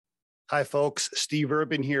Hi, folks. Steve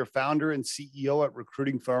Urban here, founder and CEO at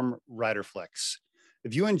recruiting firm Riderflex.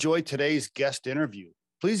 If you enjoyed today's guest interview,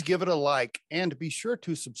 please give it a like and be sure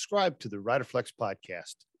to subscribe to the Riderflex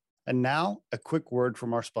podcast. And now, a quick word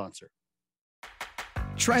from our sponsor.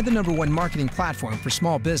 Try the #1 marketing platform for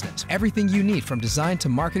small business. Everything you need from design to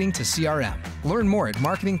marketing to CRM. Learn more at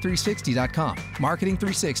marketing360.com. Marketing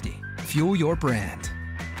 360. Fuel your brand.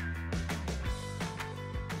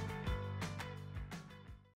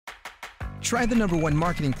 Try the #1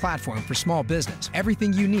 marketing platform for small business.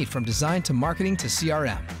 Everything you need from design to marketing to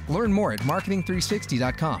CRM. Learn more at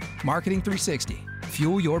marketing360.com. Marketing 360.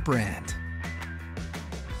 Fuel your brand.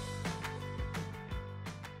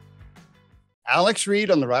 Alex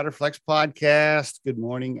Reed on the Riderflex podcast. Good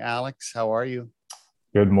morning, Alex. How are you?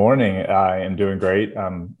 Good morning. I am doing great.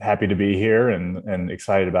 I'm happy to be here and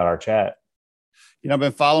excited about our chat. You know, I've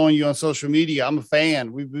been following you on social media. I'm a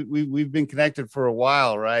fan. We've been connected for a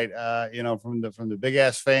while, right? From the Big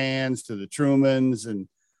Ass Fans to the Trumans, and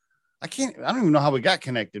I don't even know how we got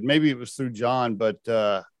connected. Maybe it was through John, but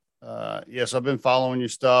yes, I've been following your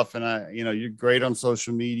stuff, and you're great on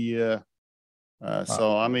social media.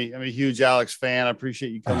 So I'm a huge Alex fan. I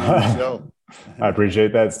appreciate you coming on the show. I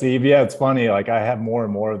appreciate that, Steve. Yeah, it's funny. Like I have more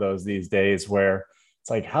and more of those these days where it's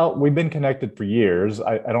like how we've been connected for years.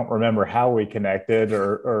 I don't remember how we connected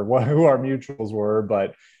or who our mutuals were,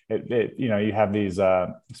 but you have these,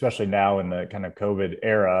 especially now in the kind of COVID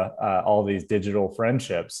era, all these digital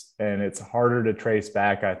friendships, and it's harder to trace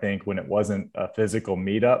back, I think, when it wasn't a physical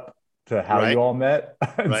meetup to how you all met.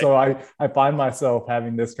 And so I find myself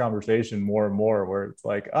having this conversation more and more where it's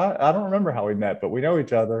like, I don't remember how we met, but we know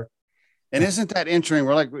each other. And isn't that interesting?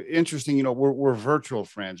 We're virtual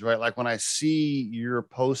friends, right? Like when I see your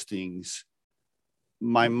postings,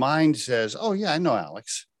 my mind says, "Oh yeah, I know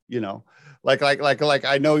Alex." Like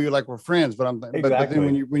I know you, like we're friends. But Exactly. but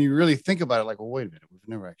then when you really think about it, like, well, wait a minute, we've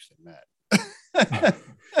never actually met.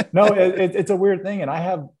 No, it's a weird thing, and I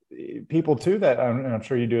have people too that I'm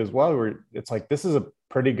sure you do as well. Where it's like this is a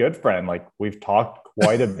pretty good friend. Like we've talked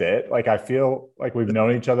quite a bit. Like I feel like we've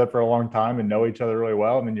known each other for a long time and know each other really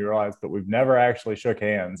well. And then you realize, but we've never actually shook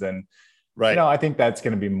hands. And I think that's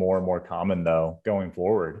going to be more and more common though going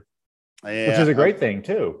forward, which is a great thing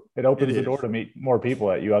too. It opens the door to meet more people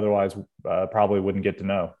that you otherwise probably wouldn't get to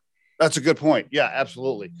know. That's a good point. Yeah,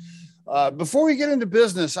 absolutely. Before we get into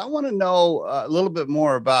business, I want to know a little bit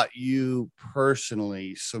more about you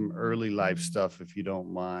personally, some early life stuff, if you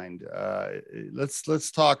don't mind.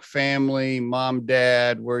 Let's talk family, mom,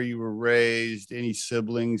 dad, where you were raised, any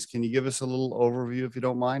siblings. Can you give us a little overview if you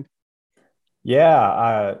don't mind?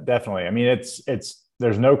 Yeah, definitely. I mean, it's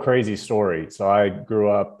there's no crazy story. So I grew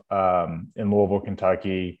up in Louisville,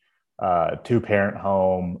 Kentucky. 2-parent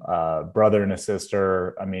home, brother and a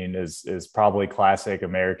sister. I mean, is probably classic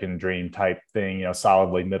American dream type thing,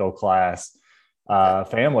 solidly middle class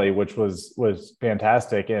family, which was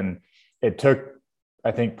fantastic. And it took, I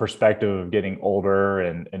think, perspective of getting older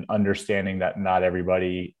and understanding that not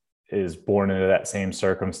everybody is born into that same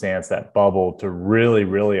circumstance, that bubble, to really,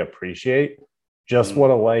 really appreciate just what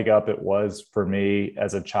a leg up it was for me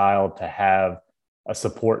as a child to have a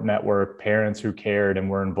support network, parents who cared and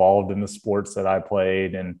were involved in the sports that I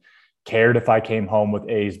played and cared if I came home with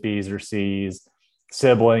A's, B's, or C's,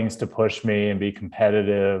 siblings to push me and be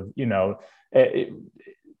competitive.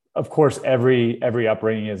 Of course, every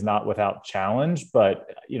upbringing is not without challenge, but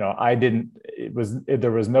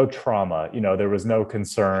there was no trauma. There was no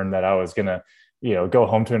concern that I was going to, go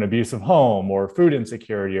home to an abusive home or food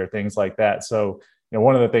insecurity or things like that. So,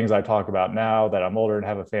 one of the things I talk about now that I'm older and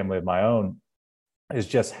have a family of my own is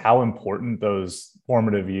just how important those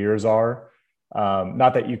formative years are.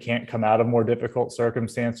 Not that you can't come out of more difficult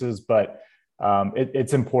circumstances, but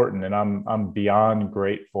it's important. And I'm beyond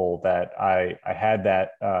grateful that I had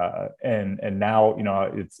that. And now,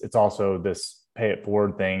 it's also this pay it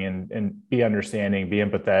forward thing and be understanding, be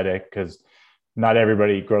empathetic, because not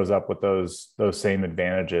everybody grows up with those same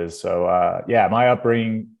advantages. So my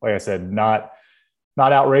upbringing, like I said, not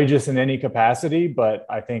outrageous in any capacity, but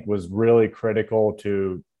I think was really critical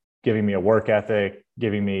to giving me a work ethic,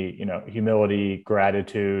 giving me, humility,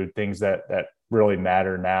 gratitude, things that really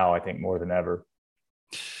matter now, I think, more than ever.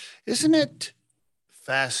 Isn't it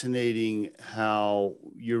fascinating how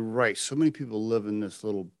you're right? So many people live in this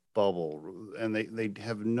little bubble and they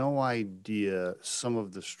have no idea some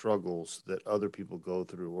of the struggles that other people go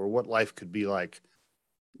through or what life could be like,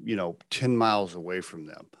 10 miles away from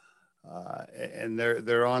them. And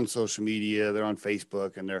they're on social media, they're on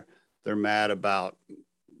Facebook, and they're mad about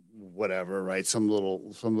whatever, right? Some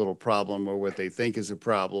little problem or what they think is a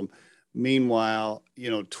problem. Meanwhile,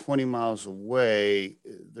 20 miles away,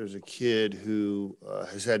 there's a kid who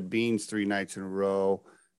has had beans 3 nights in a row.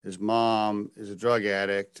 His mom is a drug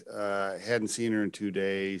addict, hadn't seen her in 2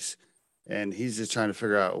 days, and he's just trying to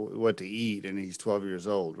figure out what to eat. And he's 12 years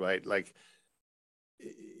old, right? Like,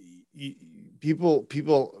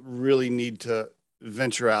 people really need to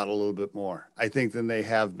venture out a little bit more, I think, than they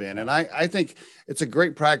have been. And I think it's a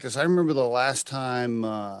great practice. I remember the last time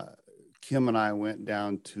Kim and I went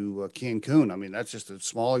down to Cancun. I mean, that's just a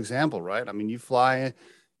small example, right? I mean, you fly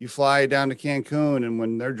down to Cancun, and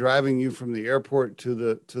when they're driving you from the airport to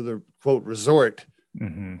the quote resort,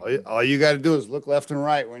 all you got to do is look left and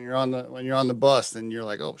right when you're on the bus, and you're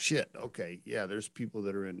like, oh shit, okay, yeah, there's people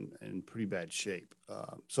that are in pretty bad shape.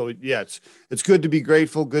 So yeah, it's good to be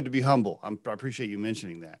grateful, good to be humble. I appreciate you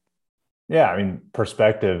mentioning that. Yeah, I mean,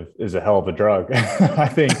 perspective is a hell of a drug. I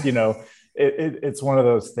think, it's one of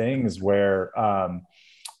those things where,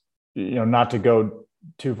 not to go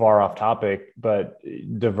too far off topic, but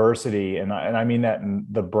diversity, and I mean that in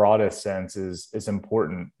the broadest sense, is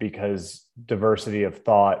important, because diversity of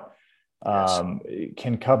thought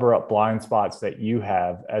can cover up blind spots that you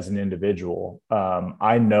have as an individual.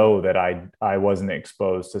 I know that I wasn't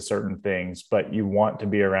exposed to certain things, but you want to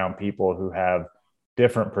be around people who have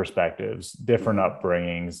different perspectives, different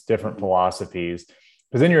upbringings, different philosophies,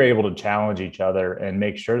 because then you're able to challenge each other and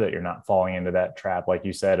make sure that you're not falling into that trap, like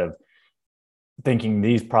you said, of thinking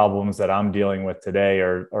these problems that I'm dealing with today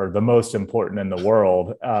are the most important in the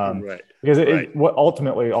world. Right. Because what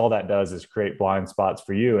ultimately all that does is create blind spots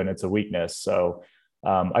for you, and it's a weakness. So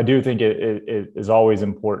I do think it is always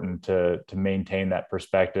important to maintain that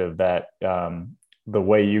perspective that the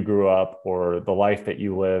way you grew up or the life that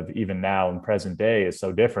you live even now in present day is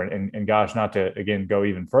so different. And gosh, not to, again, go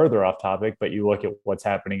even further off topic, but you look at what's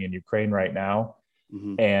happening in Ukraine right now,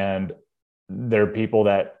 and there are people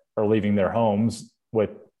that are leaving their homes with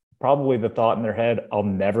probably the thought in their head, I'll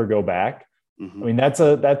never go back. I mean, that's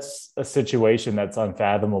a situation that's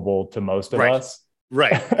unfathomable to most of us.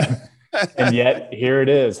 Right. And yet here it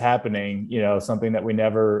is happening, something that we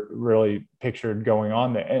never really pictured going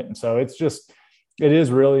on there. And so it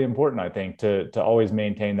is really important, I think, to always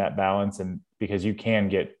maintain that balance, and because you can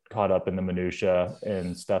get caught up in the minutia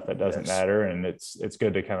and stuff that doesn't matter. And it's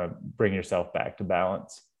good to kind of bring yourself back to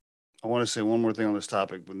balance. I want to say one more thing on this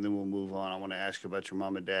topic, but then we'll move on. I want to ask you about your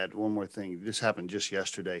mom and dad. One more thing. This happened just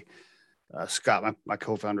yesterday. Scott, my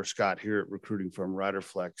co-founder, Scott, here at Recruiting Firm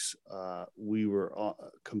Riderflex, we were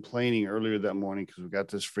complaining earlier that morning because we got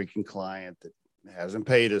this freaking client that hasn't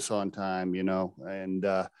paid us on time, and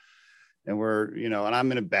we're, and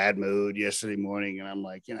I'm in a bad mood yesterday morning, and I'm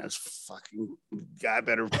like, this fucking guy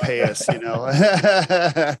better pay us, and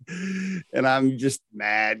I'm just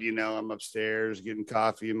mad, I'm upstairs getting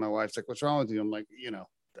coffee, and my wife's like, what's wrong with you? I'm like,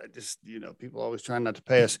 I just, people always trying not to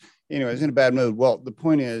pay us. Anyways, in a bad mood. Well, the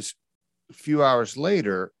point is, a few hours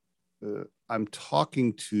later, I'm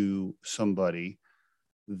talking to somebody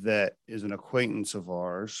that is an acquaintance of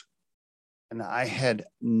ours, and I had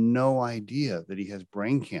no idea that he has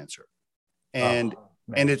brain cancer. And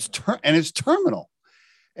it's terminal,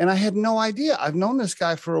 and I had no idea. I've known this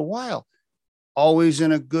guy for a while, always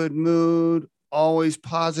in a good mood, always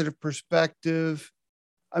positive perspective.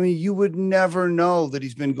 I mean, you would never know that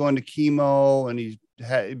he's been going to chemo, and he's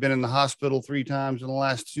been in the hospital 3 times in the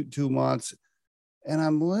last two months. And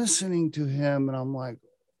I'm listening to him, and I'm like,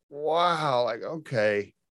 wow, like,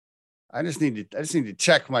 okay, I just need to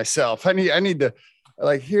check myself. I need to,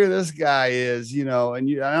 like, here this guy is,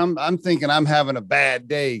 and I'm thinking I'm having a bad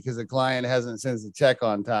day because the client hasn't sent the check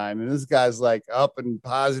on time, and this guy's like up and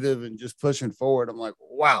positive and just pushing forward. I'm like,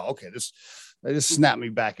 wow, okay, they just snapped me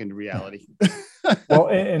back into reality.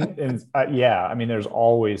 Well, yeah, I mean, there's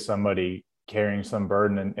always somebody carrying some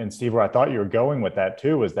burden, and Steve, where I thought you were going with that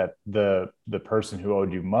too was that the person who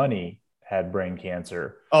owed you money had brain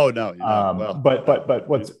cancer. Oh no, well,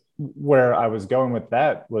 but where I was going with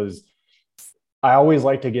that was, I always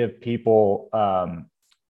like to give people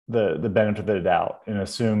the benefit of the doubt and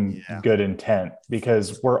assume good intent,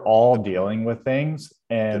 because we're all dealing with things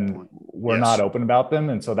and we're not open about them.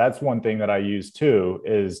 And so that's one thing that I use too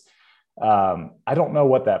is I don't know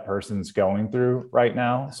what that person's going through right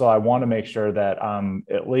now. So I want to make sure that I'm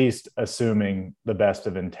at least assuming the best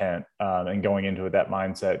of intent and going into it that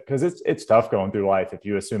mindset, because it's tough going through life if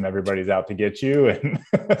you assume everybody's out to get you. And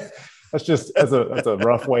that's a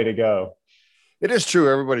rough way to go. It is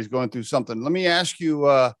true. Everybody's going through something. Let me ask you,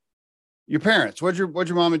 your parents, what'd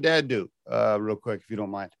your mom and dad do? Real quick, if you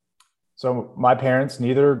don't mind. So my parents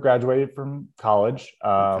neither graduated from college.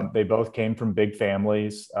 Okay. They both came from big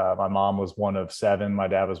families. My mom was one of seven. My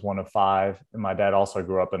dad was one of five. And my dad also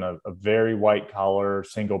grew up in a very white collar,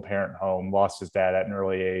 single parent home, lost his dad at an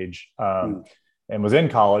early age, Mm. and was in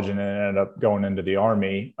college and then ended up going into the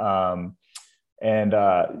army. And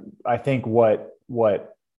I think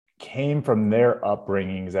what came from their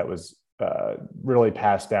upbringings that was really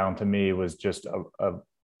passed down to me was just a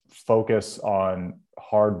focus on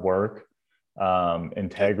hard work,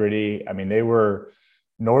 integrity. I mean, they were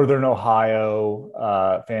Northern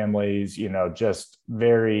Ohio families, just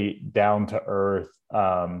very down to earth.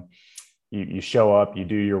 You show up, you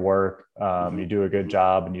do your work, you do a good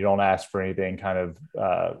job, and you don't ask for anything kind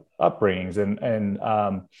of upbringings. And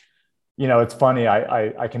it's funny.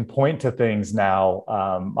 I can point to things now.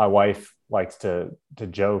 My wife likes to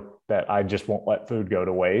joke that I just won't let food go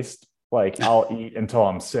to waste. Like I'll eat until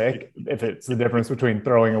I'm sick if it's the difference between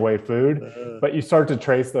throwing away food. But you start to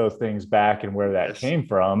trace those things back and where that Yes. came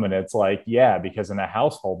from. And it's like, yeah, because in a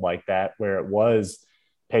household like that, where it was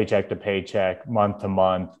paycheck to paycheck, month to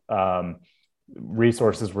month,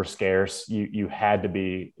 resources were scarce. You had to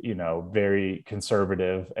be, very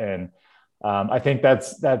conservative. And I think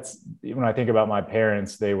that's when I think about my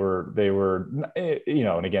parents, they were,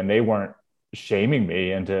 and again, they weren't shaming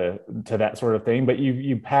me into that sort of thing, but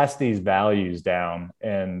you pass these values down,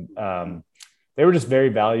 and they were just very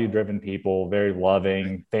value driven people, very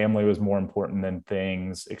loving. Family was more important than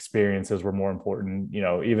things. Experiences were more important.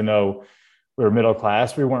 Even though we were middle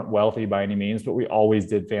class, we weren't wealthy by any means, but we always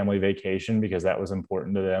did family vacation because that was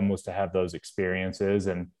important to them, was to have those experiences.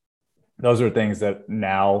 And those are things that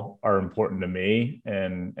now are important to me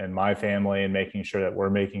and my family, and making sure that we're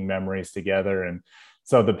making memories together. And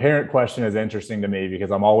so the parent question is interesting to me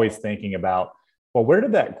because I'm always thinking about, well, where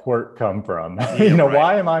did that quirk come from? Yeah, right.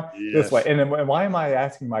 Why am I this way? Yes. And why am I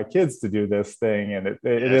asking my kids to do this thing? And it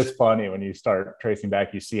Yes. is funny when you start tracing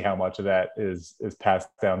back, you see how much of that is passed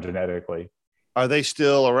down genetically. Are they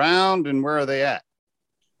still around, and where are they at?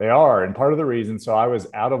 They are. And part of the reason, so I was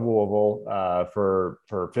out of Louisville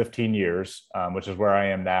for 15 years, which is where I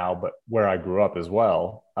am now, but where I grew up as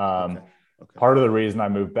well. Okay. Part of the reason I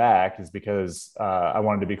moved back is because I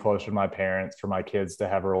wanted to be closer to my parents, for my kids to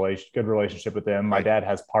have a good relationship with them. My Right. dad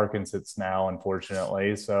has Parkinson's now,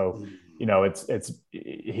 unfortunately. So, Mm.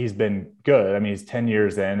 he's been good. I mean, he's 10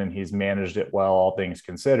 years in and he's managed it well, all things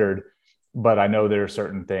considered. But I know there are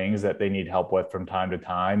certain things that they need help with from time to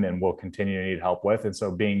time and will continue to need help with. And so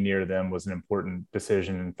being near them was an important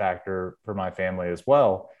decision and factor for my family as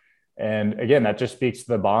well. And again, that just speaks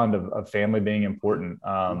to the bond of family being important.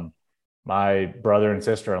 My brother and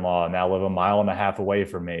sister-in-law now live 1.5 miles away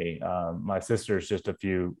from me. My sister's just a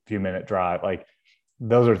few minute drive. Like,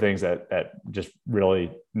 those are things that just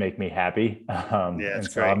really make me happy. Yeah, And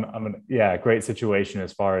it's so great. great situation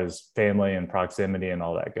as far as family and proximity and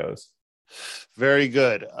all that goes. Very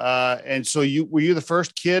good. And so were you the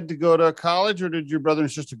first kid to go to college, or did your brother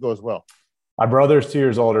and sister go as well? My brother's 2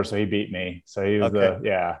 years older, so he beat me. So he was Okay.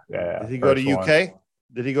 yeah. Did he go to first one. UK?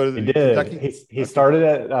 Did he go to He did. Kentucky? He started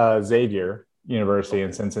at Xavier University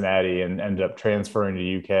in Cincinnati and ended up transferring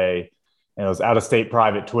to UK. And it was out of state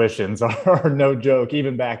private tuitions are no joke,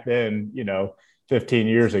 even back then, 15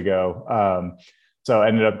 years ago. So I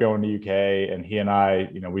ended up going to UK, and he and I,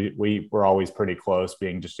 we were always pretty close,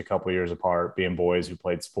 being just a couple of years apart, being boys who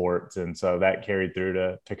played sports. And so that carried through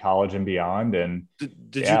to college and beyond. And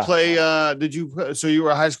Did you play? So you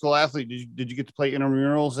were a high school athlete. Did you get to play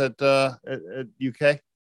intramurals at UK?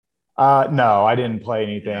 No, I didn't play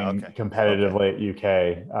anything Okay. competitively at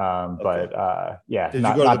UK. But yeah, Did not,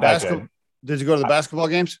 you go to not the that basketball? good. Did you go to the basketball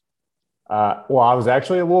games? Well, I was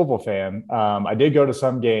actually a Louisville fan. I did go to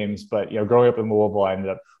some games, but growing up in Louisville, I ended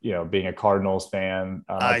up, being a Cardinals fan.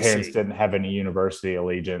 My parents see. didn't have any university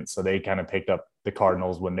allegiance, so they kind of picked up the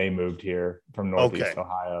Cardinals when they moved here from Northeast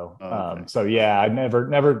Ohio. Okay. So yeah, I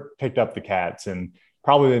never picked up the Cats, and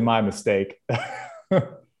probably my mistake.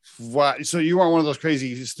 Wow. So you weren't one of those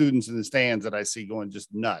crazy students in the stands that I see going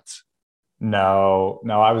just nuts. No,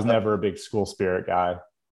 I was never a big school spirit guy.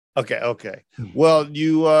 Okay. Well,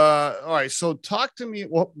 all right. So talk to me.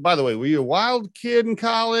 Well, by the way, were you a wild kid in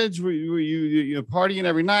college? Were you partying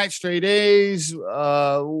every night, straight A's?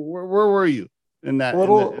 Where were you in that?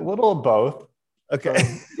 Little of both. Okay.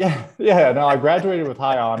 So, yeah. No, I graduated with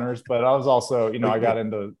high honors, but I was also, I got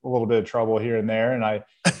into a little bit of trouble here and there. And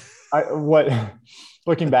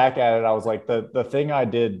looking back at it, I was like, the thing I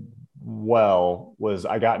did well was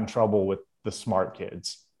I got in trouble with the smart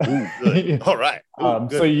kids. Ooh, good. All right.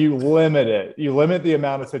 Good. So you limit the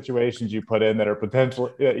amount of situations you put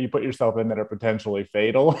yourself in that are potentially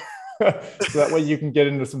fatal. So that way you can get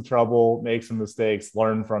into some trouble, make some mistakes,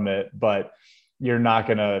 learn from it, but you're not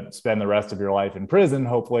going to spend the rest of your life in prison,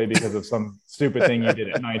 hopefully, because of some stupid thing you did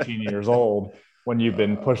at 19 years old when you've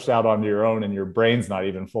been pushed out onto your own and your brain's not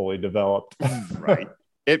even fully developed. Right.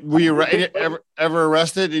 Were you ever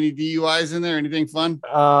arrested? Any DUIs in there? Anything fun?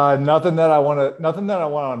 Nothing that I want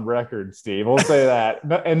on record, Steve. We'll say that.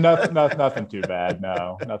 And nothing too bad.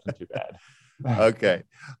 No, nothing too bad. Okay.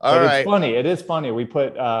 All right. It's funny. It is funny. We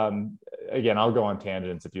put, again, I'll go on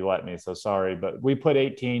tangents if you let me. So sorry, but we put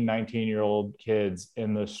 18, 19-year-old kids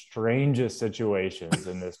in the strangest situations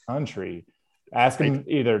in this country, asking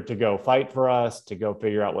either to go fight for us, to go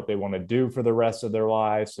figure out what they want to do for the rest of their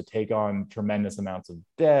lives, to take on tremendous amounts of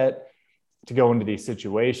debt, to go into these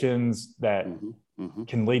situations that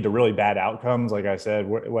can lead to really bad outcomes. Like I said,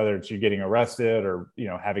 whether it's you getting arrested or,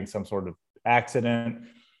 having some sort of accident.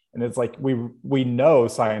 And it's like, we know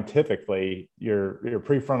scientifically your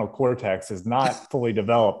prefrontal cortex is not fully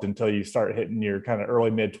developed until you start hitting your kind of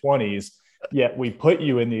early mid-20s. Yet we put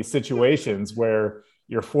you in these situations where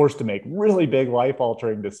you're forced to make really big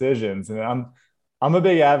life-altering decisions. And I'm a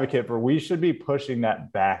big advocate for, we should be pushing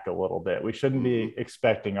that back a little bit. We shouldn't be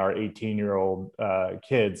expecting our 18-year-old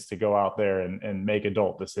kids to go out there and make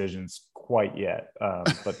adult decisions quite yet.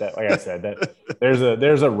 But that, like I said, that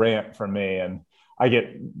there's a rant from me, and I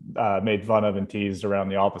get made fun of and teased around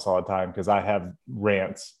the office all the time because I have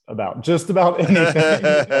rants about just about anything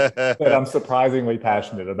that I'm surprisingly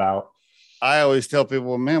passionate about. I always tell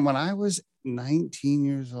people, man, when I was 19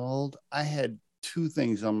 years old, I had two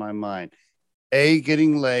things on my mind: A,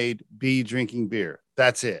 getting laid; B, drinking beer.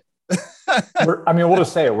 That's it. We'll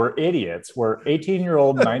just say it. We're idiots. We're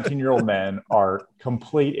 18-year-old, 19-year-old men are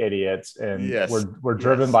complete idiots. And we're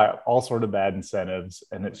driven by all sort of bad incentives.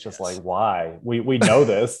 And it's just like, why? We know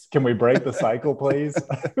this. Can we break the cycle, please?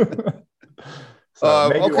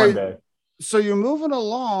 Maybe one day. So you're moving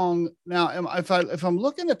along now. If I'm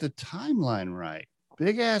looking at the timeline right,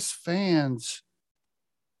 Big Ass Fans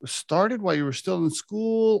started while you were still in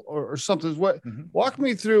school or something. Walk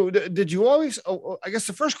me through. Did you always, I guess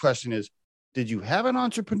the first question is, did you have an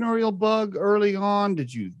entrepreneurial bug early on?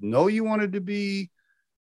 Did you know you wanted to be,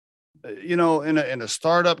 in a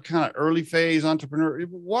startup kind of early phase entrepreneur?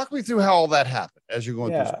 Walk me through how all that happened as you're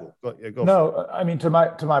going through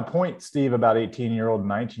school. To my point, Steve, about 18-year-old and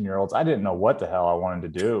 19-year-olds, I didn't know what the hell I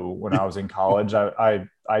wanted to do when I was in college.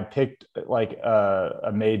 I picked like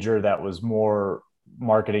a major that was more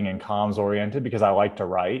marketing and comms oriented because I like to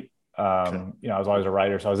write. I was always a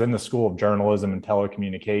writer. So I was in the School of Journalism and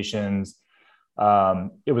Telecommunications.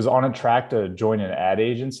 It was on a track to join an ad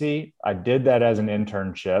agency. I did that as an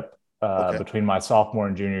internship between my sophomore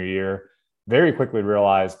and junior year. Very quickly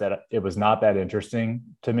realized that it was not that interesting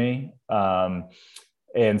to me.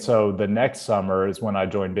 And so the next summer is when I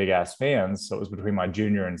joined Big Ass Fans. So it was between my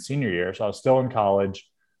junior and senior year. So I was still in college.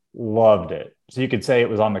 Loved it. So you could say it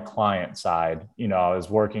was on the client side. I was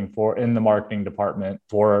working in the marketing department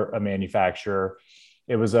for a manufacturer.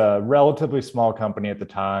 It was a relatively small company at the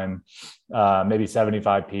time, maybe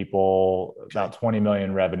 75 people, about 20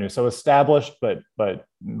 million revenue. So established, but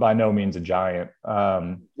by no means a giant.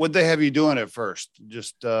 What'd they have you doing at first?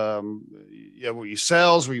 Just, were you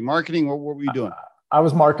sales? Were you marketing? What were you doing? I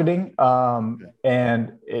was marketing,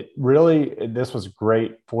 and this was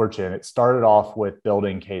great fortune. It started off with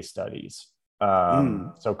building case studies.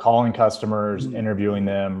 So calling customers, interviewing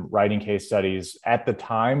them, writing case studies. At the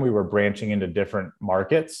time, we were branching into different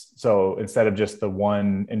markets. So instead of just the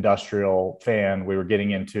one industrial fan, we were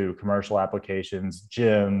getting into commercial applications,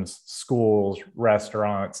 gyms, schools,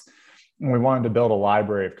 restaurants. And we wanted to build a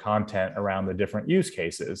library of content around the different use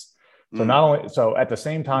cases. So at the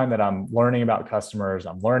same time that I'm learning about customers,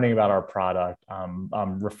 I'm learning about our product,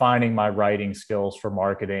 I'm refining my writing skills for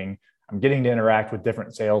marketing. I'm getting to interact with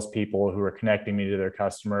different salespeople who are connecting me to their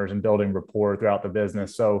customers and building rapport throughout the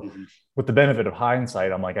business. So with the benefit of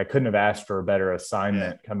hindsight, I'm like, I couldn't have asked for a better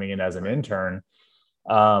assignment coming in as an intern.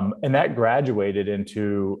 And that graduated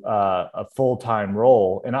into a full-time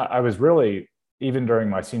role. And I was really, even during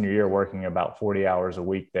my senior year, working about 40 hours a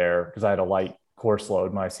week there because I had a light course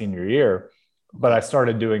load my senior year. But I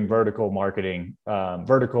started doing vertical market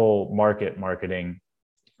marketing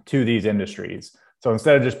to these industries. So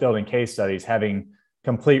instead of just building case studies, having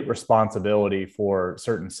complete responsibility for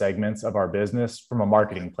certain segments of our business from a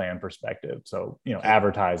marketing plan perspective. So,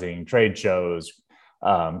 advertising, trade shows,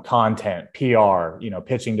 content, PR,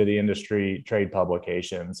 pitching to the industry, trade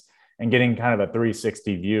publications, and getting kind of a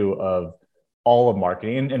 360 view of all of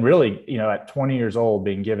marketing. And really, at 20 years old,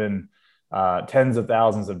 being given tens of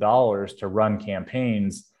thousands of dollars to run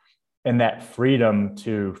campaigns, and that freedom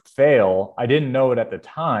to fail. I didn't know it at the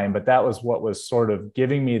time, but that was what was sort of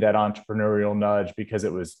giving me that entrepreneurial nudge, because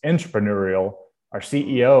it was entrepreneurial. Our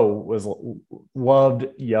CEO loved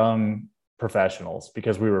young professionals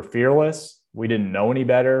because we were fearless. We didn't know any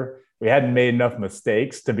better. We hadn't made enough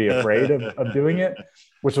mistakes to be afraid of doing it,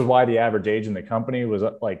 which is why the average age in the company was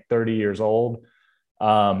like 30 years old.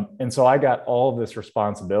 And so I got all of this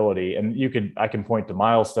responsibility, and I can point to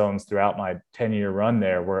milestones throughout my 10-year run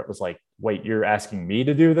there where it was like, wait, you're asking me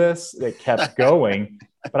to do this? It kept going.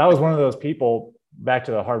 But I was one of those people, back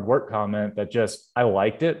to the hard work comment, that I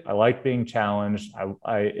liked it. I liked being challenged.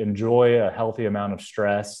 I enjoy a healthy amount of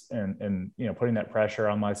stress and putting that pressure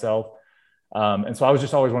on myself. And so I was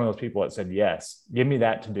just always one of those people that said, yes, give me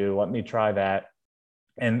that to do. Let me try that.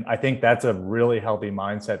 And I think that's a really healthy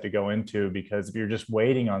mindset to go into, because if you're just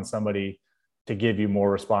waiting on somebody to give you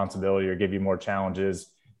more responsibility or give you more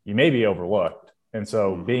challenges, you may be overlooked. And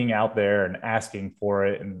so being out there and asking for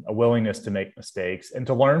it, and a willingness to make mistakes and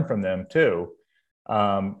to learn from them too,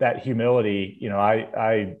 that humility,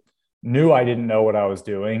 I knew I didn't know what I was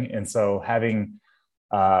doing. And so having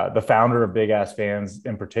the founder of Big Ass Fans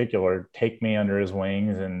in particular take me under his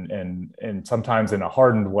wings and sometimes in a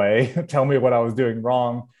hardened way tell me what I was doing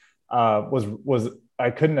wrong was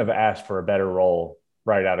I couldn't have asked for a better role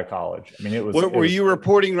right out of college. I mean, it was. Were you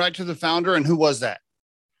reporting right to the founder, and who was that?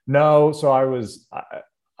 No, so I was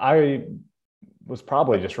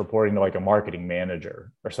probably just reporting to like a marketing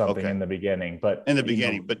manager or something in the beginning. But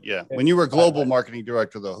when you were global marketing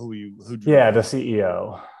director, though, who the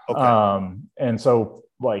CEO. Okay. And so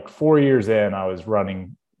like 4 years in, I was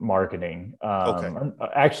running marketing.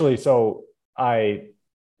 Actually, so I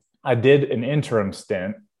did an interim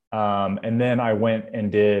stint. And then I went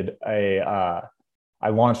and I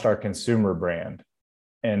launched our consumer brand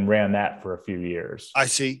and ran that for a few years. I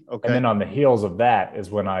see. Okay. And then on the heels of that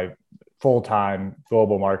is when I full-time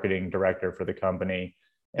global marketing director for the company.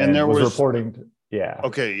 And there was reporting.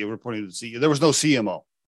 Okay. You're reporting to the CEO. There was no CMO.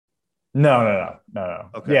 No.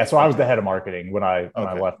 Okay. Yeah. So I was the head of marketing when I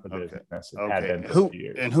left the business. Had been for a few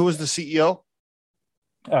years. And who was the CEO?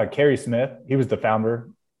 Kerry Smith. He was the founder.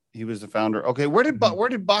 Okay. Where did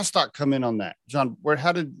Bostock come in on that? John, I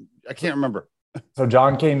can't remember. So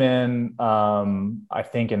John came in, I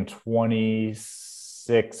think in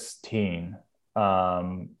 2016,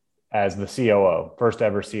 as the COO, first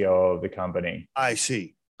ever COO of the company. I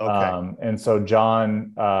see. Okay. And so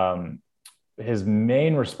John, his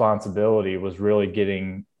main responsibility was really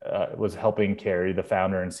was helping Kerry, the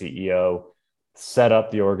founder and CEO, set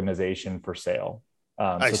up the organization for sale.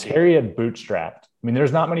 So Kerry had bootstrapped. I mean,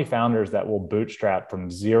 there's not many founders that will bootstrap from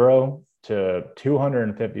zero to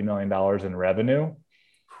 $250 million in revenue,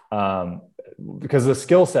 because the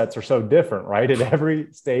skill sets are so different, right? At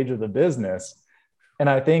every stage of the business. And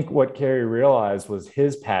I think what Kerry realized was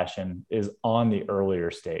his passion is on the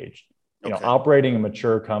earlier stage. Operating a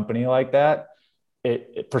mature company like that,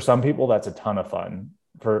 for some people, that's a ton of fun.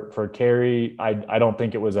 For Kerry, I don't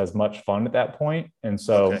think it was as much fun at that point. And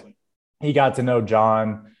so he got to know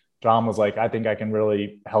John. John was like, I think I can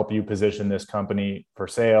really help you position this company for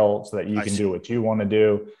sale so that you can do what you want to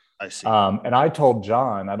do. I see. And I told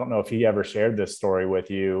John, I don't know if he ever shared this story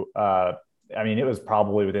with you. I mean, it was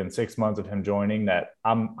probably within 6 months of him joining that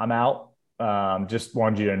I'm out. Just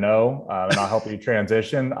wanted you to know, and I'll help you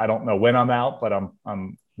transition. I don't know when I'm out, but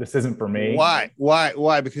this isn't for me. Why?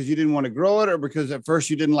 Because you didn't want to grow it, or because at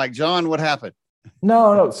first you didn't like John? What happened?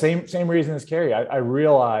 No. Same reason as Kerry. I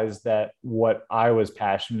realized that what I was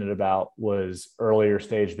passionate about was earlier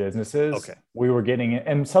stage businesses. Okay. We were getting it.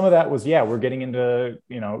 And some of that was, we're getting into,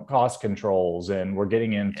 cost controls, and we're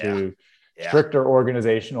getting into stricter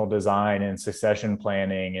organizational design and succession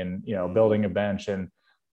planning and, building a bench. And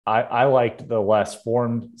I liked the less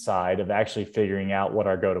formed side of actually figuring out what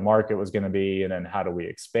our go-to-market was going to be, and then how do we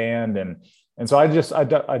expand. And so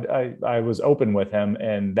I was open with him,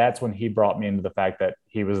 and that's when he brought me into the fact that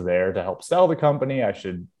he was there to help sell the company. I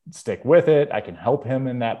should stick with it. I can help him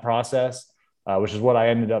in that process, which is what I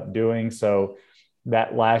ended up doing. So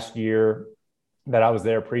that last year that I was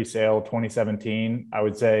there, pre-sale 2017, I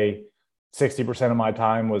would say 60% of my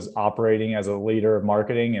time was operating as a leader of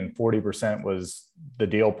marketing, and 40% was the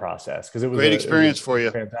deal process. Because it was great experience for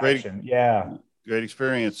you. Great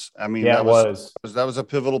experience. I mean, that was a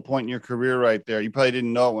pivotal point in your career right there. You probably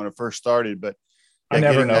didn't know it when it first started, but I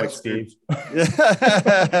never know it, Steve.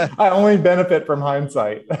 I only benefit from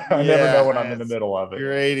hindsight. I never know when I'm in the middle of it.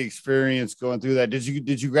 Great experience going through that. Did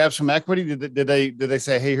you grab some equity? Did they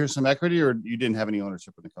say, hey, here's some equity, or you didn't have any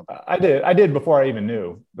ownership in the company? I did before I even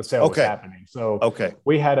knew the sale was happening. So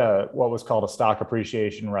we had what was called a stock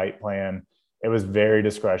appreciation right plan. it was very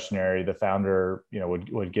discretionary. The founder,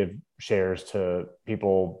 would give shares to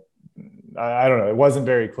people. I don't know. It wasn't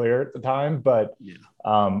very clear at the time, but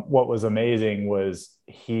what was amazing was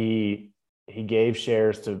he gave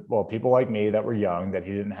shares to, people like me that were young, that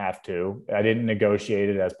he didn't have to. I didn't negotiate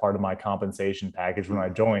it as part of my compensation package when I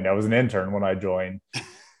joined. I was an intern when I joined.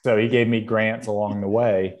 So he gave me grants along the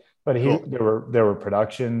way, but there were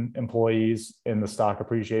production employees in the stock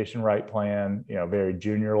appreciation right plan, very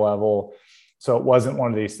junior level. So it wasn't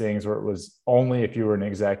one of these things where it was only if you were an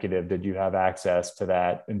executive did you have access to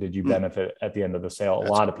that and did you benefit at the end of the sale. A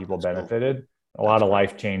lot of people benefited, a lot of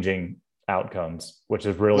life-changing outcomes, which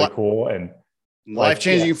is really cool. And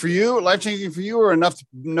life-changing for you, or enough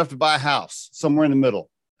to buy a house somewhere in the middle.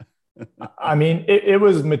 I mean, it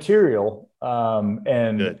was material.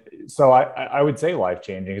 And Good. So I would say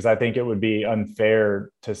life-changing, because I think it would be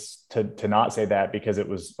unfair to not say that, because it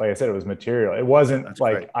was, like I said, it was material. It wasn't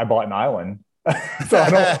great. I bought an island. So I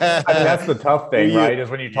mean, that's the tough thing, right?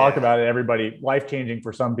 Is when you talk about it, everybody, life-changing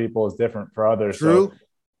for some people is different for others. True.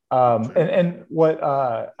 So, and what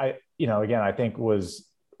again, I think was,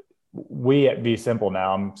 we at Be Simple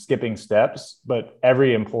now, I'm skipping steps, but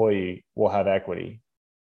every employee will have equity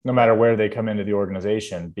no matter where they come into the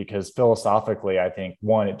organization, because philosophically, I think,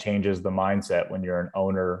 one, it changes the mindset when you're an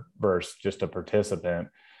owner versus just a participant.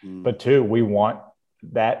 But two, we want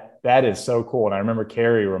that. That is so cool. And I remember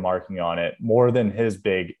Kerry remarking on it more than his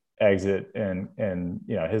big exit, and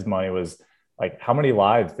his money was like, how many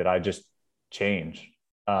lives did I just change?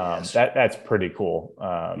 Yes. That's pretty cool.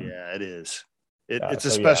 It is. It's a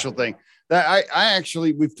special thing that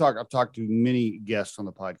I've talked to many guests on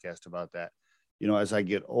the podcast about that. As I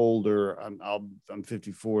get older, I'm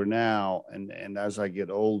 54 now, and as I get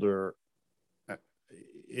older,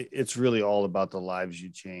 it's really all about the lives you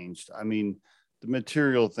changed. I mean, the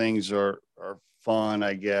material things are fun,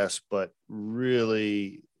 I guess, but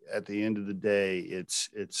really, at the end of the day, it's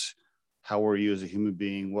how were you as a human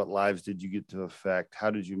being? What lives did you get to affect? How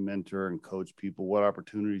did you mentor and coach people? What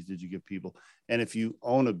opportunities did you give people? And if you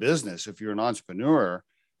own a business, if you're an entrepreneur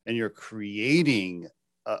and you're creating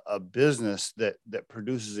a business that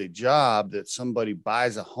produces a job that somebody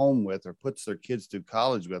buys a home with or puts their kids through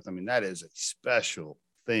college with, I mean, that is a special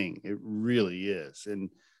thing. It really is.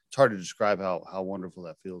 And it's hard to describe how wonderful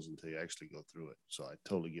that feels until you actually go through it. So I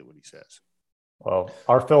totally get what he says. Well,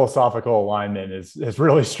 our philosophical alignment is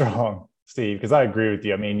really strong, Steve, because I agree with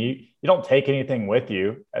you. I mean, you don't take anything with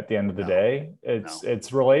you at the end of the day.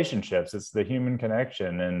 It's relationships. It's the human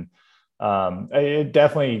connection. And it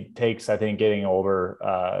definitely takes, I think, getting older,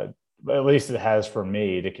 at least it has for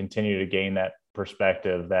me, to continue to gain that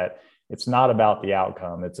perspective that it's not about the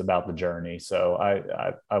outcome, it's about the journey. So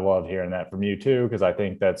I love hearing that from you too, because I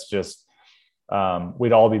think that's just,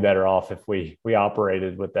 we'd all be better off if we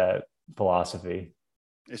operated with that philosophy.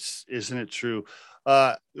 Isn't it true?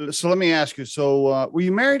 So let me ask you, so were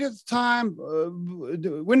you married at the time?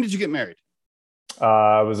 When did you get married?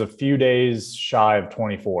 I was a few days shy of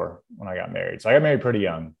 24 when I got married. So I got married pretty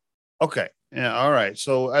young. Okay. Yeah. All right.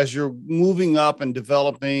 So as you're moving up and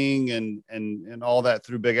developing and all that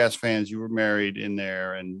through Big Ass Fans, you were married in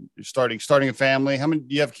there and you're starting a family. How many,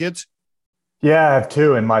 do you have kids? Yeah, I have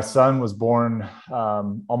two. And my son was born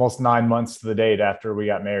almost 9 months to the date after we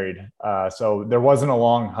got married. So there wasn't a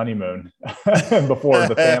long honeymoon before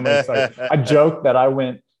the family started. I joked that I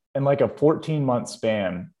went in like a 14-month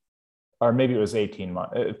span, or maybe it was 18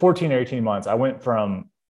 months, 14 or 18 months. I went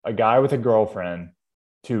from a guy with a girlfriend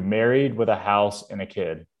to married with a house and a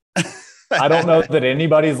kid. I don't know that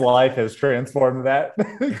anybody's life has transformed that.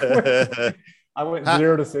 I went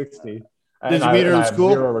 0 to 60. Did you meet her in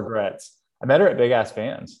school? Zero regrets. I met her at Big Ass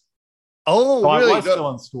Fans. Oh, so really? I was still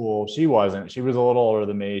in school. She wasn't. She was a little older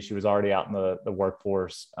than me. She was already out in the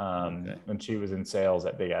workforce, and she was in sales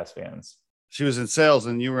at Big Ass Fans. She was in sales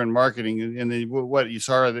and you were in marketing. And then what you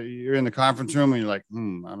saw her, you're in the conference room and you're like, I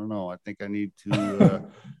don't know. I think I need to,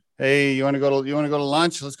 hey, you want to go to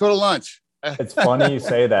lunch? Let's go to lunch. It's funny you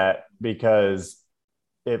say that, because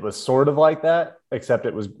it was sort of like that, except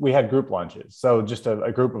we had group lunches. So just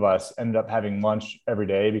a group of us ended up having lunch every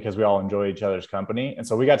day because we all enjoy each other's company. And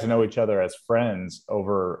so we got to know each other as friends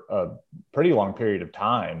over a pretty long period of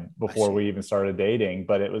time before we even started dating.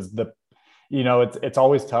 But it was it's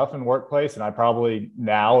always tough in workplace. And I probably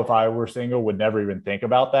now, if I were single, would never even think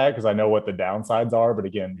about that because I know what the downsides are. But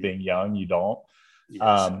again, being young, you don't.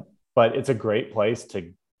 Yes. But it's a great place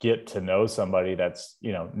to get to know somebody that's,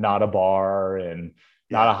 not a bar and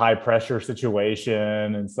not a high pressure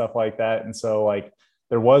situation and stuff like that. And so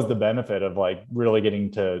there was the benefit of really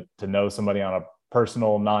getting to know somebody on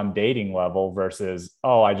personal non-dating level versus,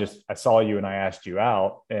 oh, I saw you and I asked you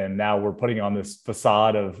out, and now we're putting on this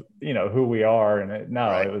facade of, who we are. And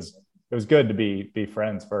it was good to be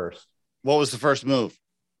friends first. What was the first move?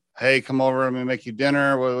 Hey, come over. I'm gonna make you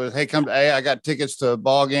dinner. Hey, hey, I got tickets to a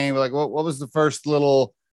ball game. Like, what was the first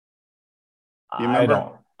little? You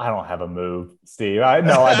remember? I don't have a move, Steve. I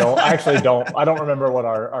don't. I actually don't. I don't remember what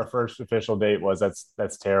our first official date was.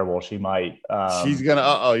 That's terrible. She might. She's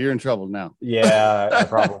gonna. You're in trouble now. Yeah, I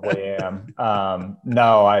probably am.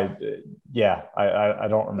 No, I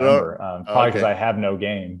don't remember. Probably because I have no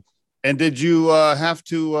game. And did you have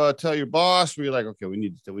to tell your boss? Were you like, okay, we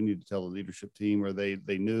need to tell the leadership team, or they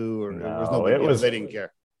knew, or they didn't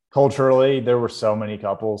care? Culturally, there were so many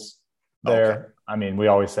couples there. Okay. I mean, we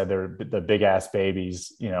always said they're the big ass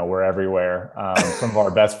babies, we're everywhere. Some of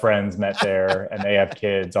our best friends met there, and they have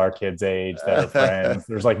kids, our kids' age, that are friends.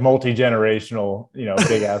 There's like multi-generational,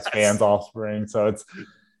 big ass fans offspring. So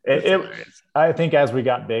I think as we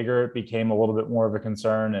got bigger, it became a little bit more of a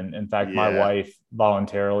concern. And in fact, my wife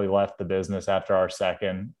voluntarily left the business after our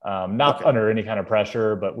second, under any kind of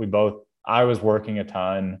pressure, but I was working a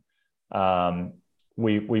ton.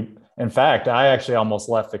 In fact, I actually almost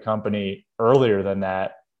left the company earlier than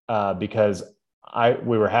that because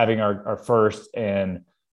we were having our first, and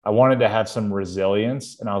I wanted to have some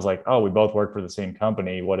resilience. And I was like, oh, we both work for the same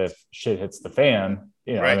company. What if shit hits the fan?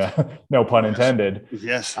 Right. No pun intended.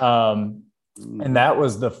 Yes. And that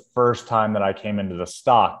was the first time that I came into the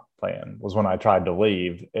stock plan, was when I tried to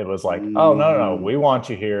leave. It was like, oh, no, we want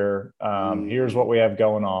you here. Here's what we have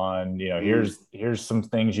going on. Here's some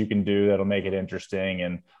things you can do that'll make it interesting.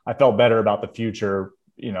 And I felt better about the future,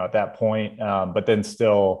 at that point. But then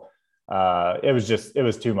still, it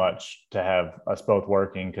was too much to have us both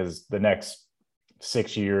working, because the next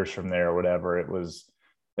 6 years from there or whatever, it was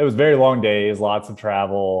very long days, lots of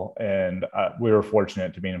travel. And we were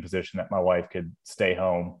fortunate to be in a position that my wife could stay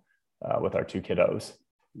home with our 2 kiddos.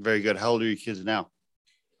 Very good. How old are your kids now?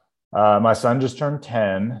 My son just turned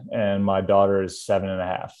 10 and my daughter is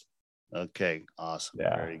 7.5. Okay. Awesome.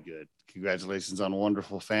 Yeah. Very good. Congratulations on a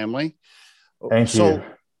wonderful family. Thank you.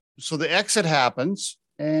 So the exit happens,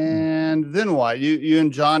 and then what? You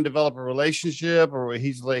and John develop a relationship, or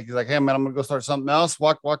he's like, hey man, I'm going to go start something else.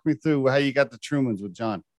 Walk me through how you got the Trumans with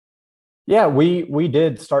John. Yeah, we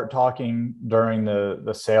did start talking during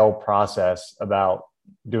the sale process about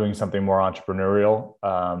doing something more entrepreneurial.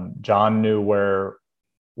 John knew where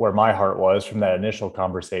my heart was from that initial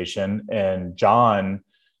conversation. And John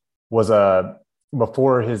was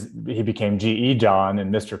before he became GE John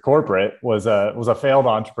and Mr. Corporate was a failed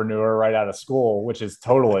entrepreneur right out of school, which is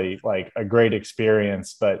totally like a great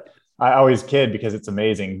experience. But I always kid because it's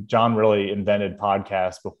amazing. John really invented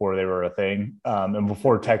podcasts before they were a thing, and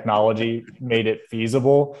before technology made it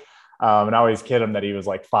feasible. And I always kid him that he was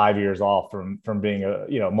like 5 years off from being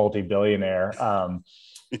a multi-billionaire.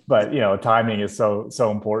 But timing is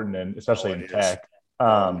so important, and especially in tech.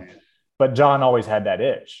 But John always had that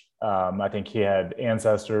itch. I think he had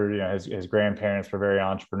ancestors. His grandparents were very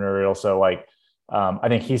entrepreneurial. So I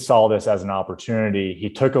think he saw this as an opportunity. He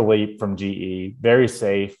took a leap from GE, very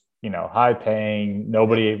safe, high paying.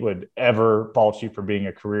 Nobody would ever fault you for being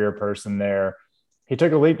a career person there. He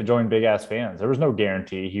took a leap to join Big Ass Fans. There was no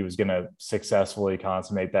guarantee he was going to successfully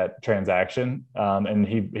consummate that transaction. And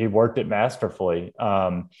he worked it masterfully.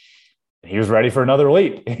 He was ready for another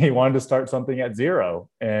leap. He wanted to start something at zero.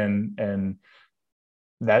 And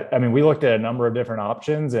that, we looked at a number of different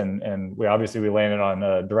options, and we landed on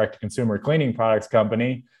a direct to consumer cleaning products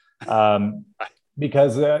company.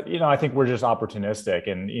 Because, I think we're just opportunistic,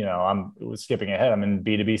 and, I'm skipping ahead. I'm in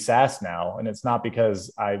B2B SaaS now, and it's not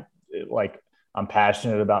because I'm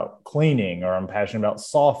passionate about cleaning or I'm passionate about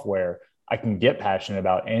software. I can get passionate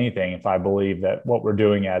about anything if I believe that what we're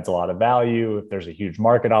doing adds a lot of value, if there's a huge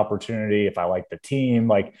market opportunity, if I like the team.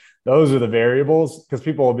 Those are the variables, because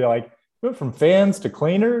people will be like, went from fans to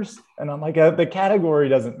cleaners. And I'm like, the category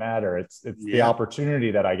doesn't matter. It's the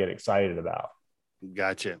opportunity that I get excited about.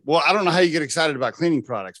 Gotcha. Well, I don't know how you get excited about cleaning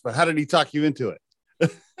products, but how did he talk you into it?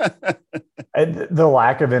 And the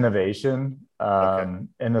lack of innovation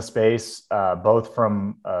in the space, both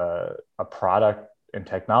from a product and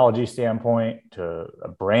technology standpoint to a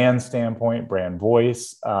brand standpoint, brand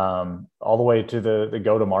voice, all the way to the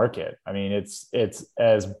go-to-market. It's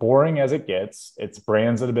as boring as it gets. It's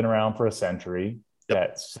brands that have been around for a century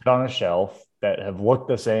that sit on a shelf, that have looked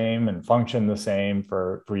the same and functioned the same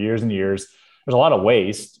for years and years. There's a lot of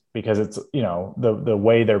waste because it's, the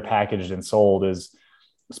way they're packaged and sold is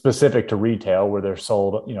specific to retail, where they're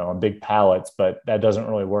sold, on big pallets, but that doesn't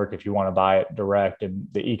really work if you want to buy it direct in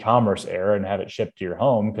the e-commerce era and have it shipped to your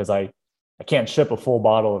home. Because I I can't ship a full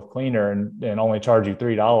bottle of cleaner and only charge you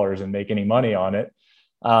 $3 and make any money on it.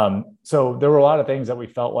 So there were a lot of things that we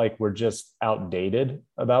felt like were just outdated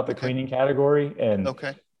about the cleaning category. And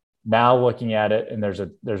now looking at it, and there's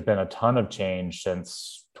been a ton of change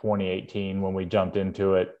since 2018 when we jumped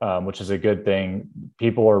into it, which is a good thing.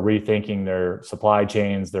 People are rethinking their supply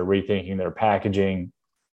chains, they're rethinking their packaging,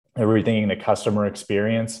 they're rethinking the customer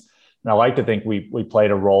experience. And I like to think we played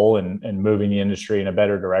a role in moving the industry in a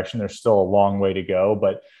better direction. There's still a long way to go,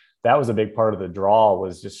 but that was a big part of the draw,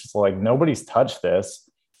 was just like, nobody's touched this.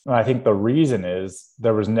 And I think the reason is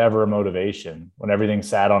there was never a motivation. When everything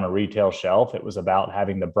sat on a retail shelf, it was about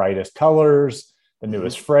having the brightest colors, the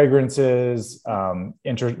newest fragrances,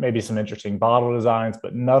 maybe some interesting bottle designs,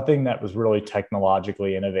 but nothing that was really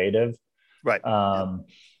technologically innovative. Right. And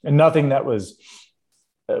nothing that was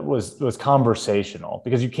conversational,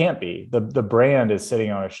 because you can't be. The brand is sitting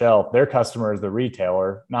on a shelf. Their customer is the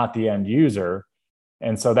retailer, not the end user.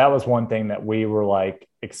 And so that was one thing that we were like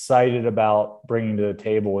excited about bringing to the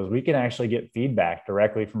table, is we can actually get feedback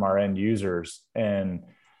directly from our end users, and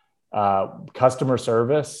customer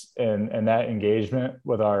service and that engagement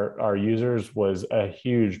with our users was a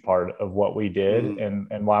huge part of what we did,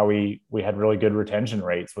 and why we had really good retention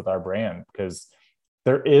rates with our brand, because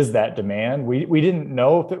there is that demand. We didn't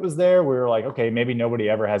know if it was there. We were like, okay, maybe nobody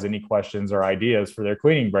ever has any questions or ideas for their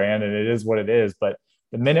cleaning brand, and it is what it is. But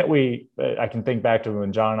the minute I can think back to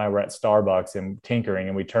when John and I were at Starbucks and tinkering,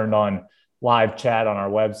 and we turned on live chat on our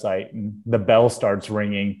website and the bell starts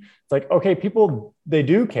ringing. It's like, okay, people, they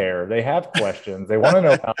do care. They have questions. They want to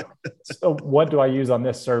know about, so what do I use on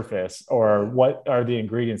this surface? Or what are the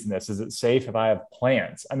ingredients in this? Is it safe if I have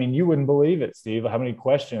plants? I mean, you wouldn't believe it, Steve, how many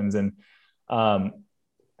questions. And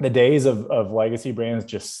the days of legacy brands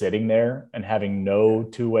just sitting there and having no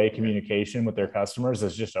two-way communication with their customers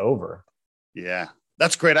is just over. Yeah.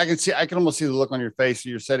 That's great. I can almost see the look on your face.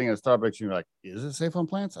 You're sitting at Starbucks and you're like, is it safe on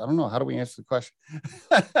plants? I don't know. How do we answer the question?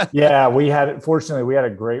 Yeah, fortunately, we had a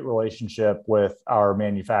great relationship with our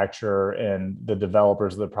manufacturer and the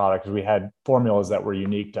developers of the product, because we had formulas that were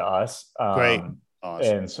unique to us. Great.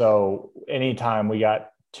 Awesome. And so anytime we got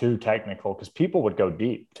too technical, because people would go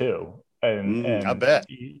deep too. And I bet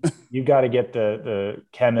you got to get the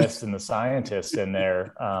chemists and the scientists in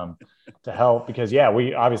there to help, because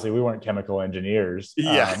we weren't chemical engineers.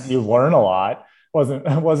 You learn a lot. Wasn't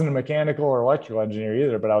a mechanical or electrical engineer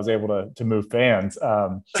either, but I was able to move fans.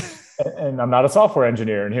 And I'm not a software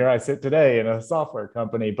engineer, and here I sit today in a software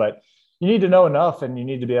company. But you need to know enough, and you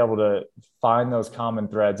need to be able to find those common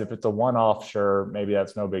threads. If it's a one-off, sure, maybe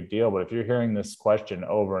that's no big deal. But if you're hearing this question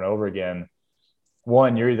over and over again,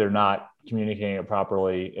 one, you're either not communicating it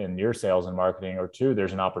properly in your sales and marketing, or two,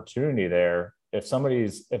 there's an opportunity there.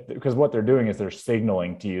 Because what they're doing is they're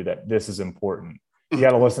signaling to you that this is important. You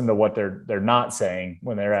got to listen to what they're not saying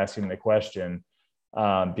when they're asking the question,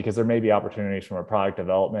 because there may be opportunities from a product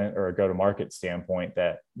development or a go-to-market standpoint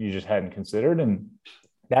that you just hadn't considered. And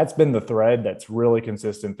that's been the thread that's really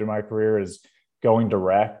consistent through my career, is going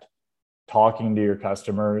direct, talking to your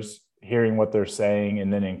customers, hearing what they're saying,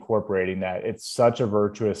 and then incorporating that. It's such a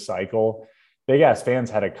virtuous cycle. Big Ass Fans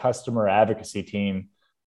had a customer advocacy team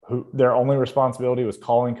who their only responsibility was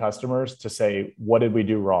calling customers to say, what did we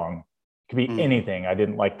do wrong? It could be anything. I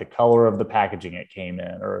didn't like the color of the packaging it came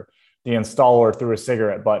in, or the installer threw a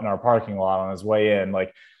cigarette butt in our parking lot on his way in.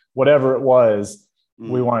 Like, whatever it was,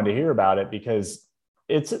 we wanted to hear about it, because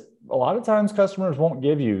it's a lot of times customers won't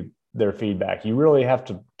give you their feedback. You really have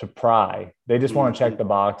to pry. They just want to check the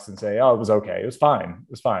box and say, oh, it was okay. It was fine.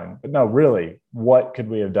 But no, really, what could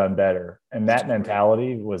we have done better? And that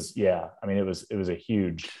mentality was, it was a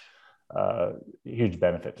huge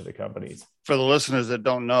benefit to the companies. For the listeners that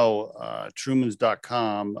don't know,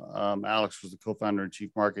 Trumans.com, Alex was the co-founder and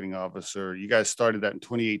chief marketing officer. You guys started that in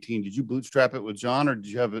 2018. Did you bootstrap it with John, or did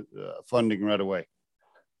you have funding right away?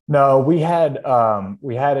 No, we had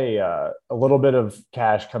a little bit of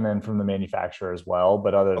cash come in from the manufacturer as well,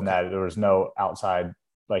 but other than that, there was no outside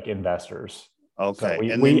investors. Okay,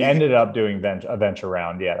 so we ended up doing a venture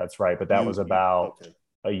round. Yeah, that's right. But that was about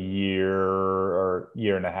a year or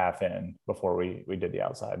year and a half in before we did the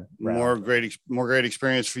outside round. More great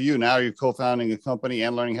experience for you. Now you're co-founding a company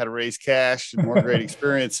and learning how to raise cash. More great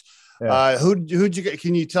experience. Yeah. Who'd you get?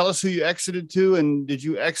 Can you tell us who you exited to? And did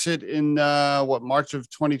you exit in March of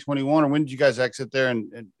 2021, or when did you guys exit there?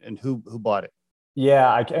 And who bought it?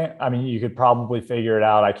 Yeah, I can't. I mean, you could probably figure it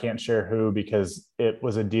out. I can't share who, because it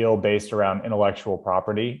was a deal based around intellectual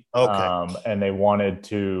property. Okay. And they wanted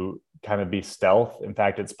to kind of be stealth. In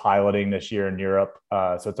fact, it's piloting this year in Europe.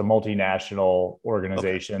 So it's a multinational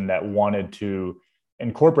organization that wanted to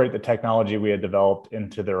incorporate the technology we had developed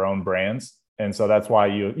into their own brands. And so that's why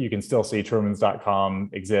you can still see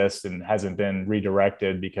Truman's.com exists and hasn't been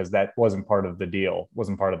redirected, because that wasn't part of the deal,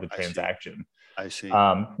 wasn't part of the transaction. I see.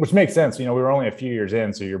 Which makes sense. We were only a few years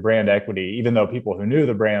in, so your brand equity, even though people who knew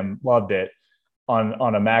the brand loved it,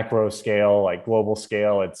 on a macro scale, like global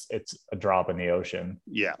scale, it's a drop in the ocean.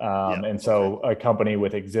 Yeah. And so a company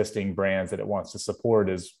with existing brands that it wants to support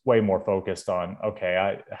is way more focused on,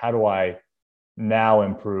 okay, how do I now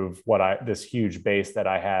improve this huge base that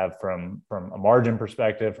I have from a margin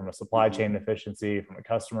perspective, from a supply chain efficiency, from a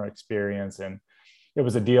customer experience. And it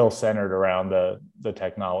was a deal centered around the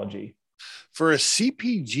technology. For a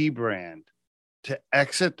CPG brand to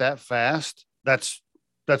exit that fast, that's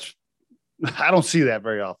I don't see that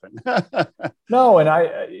very often. No, and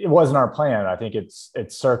it wasn't our plan. I think it's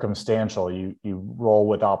circumstantial. You roll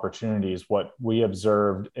with opportunities. What we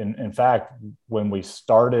observed, in fact, when we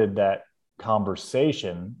started that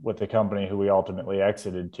conversation with the company who we ultimately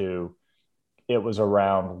exited to, it was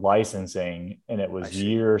around licensing, and it was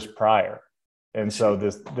years prior. And so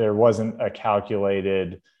there wasn't a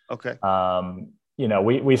calculated, okay. John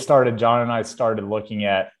and I started looking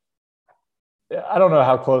at, I don't know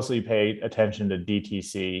how closely you pay attention to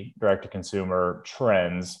DTC, direct to consumer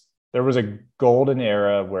trends. There was a golden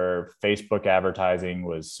era where Facebook advertising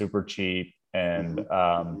was super cheap, and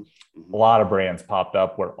a lot of brands popped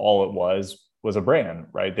up where all it was a brand,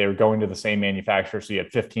 right? They were going to the same manufacturer. So you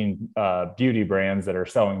had 15 beauty brands that are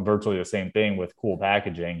selling virtually the same thing with cool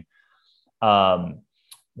packaging.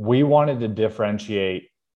 We wanted to differentiate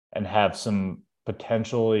and have some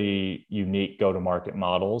potentially unique go-to-market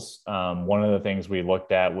models. One of the things we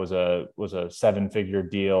looked at was a 7-figure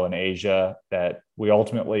deal in Asia that we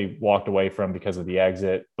ultimately walked away from because of the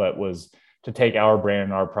exit, but was to take our brand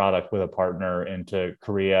and our product with a partner into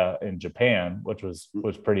Korea and Japan, which was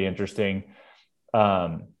pretty interesting.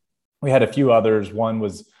 We had a few others. One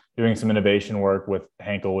was doing some innovation work with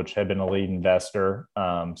Henkel, which had been a lead investor.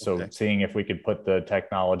 Seeing if we could put the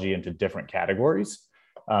technology into different categories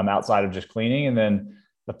outside of just cleaning. And then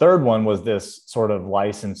the third one was this sort of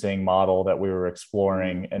licensing model that we were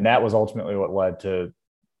exploring. And that was ultimately what led to,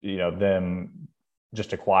 them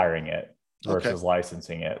just acquiring it versus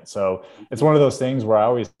licensing it. So it's one of those things where I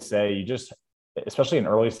always say, especially in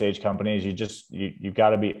early stage companies, you've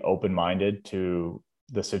got to be open-minded to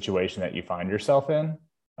the situation that you find yourself in.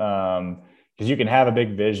 Because you can have a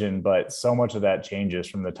big vision, but so much of that changes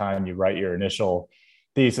from the time you write your initial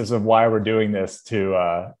thesis of why we're doing this to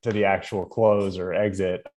the actual close or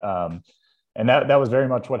exit. And that was very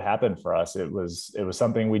much what happened for us. It was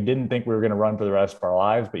something we didn't think we were going to run for the rest of our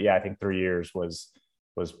lives, but yeah, I think 3 years was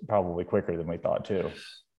probably quicker than we thought too.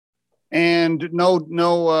 And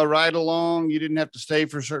no ride along. You didn't have to stay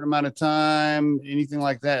for a certain amount of time, anything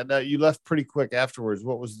like that. You left pretty quick afterwards.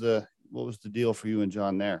 What was the deal for you and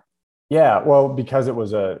John there? Yeah, well, because it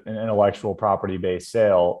was an intellectual property-based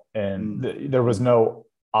sale, and there was no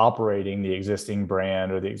operating the existing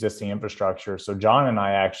brand or the existing infrastructure. So John and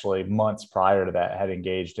I actually, months prior to that, had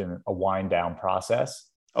engaged in a wind down process.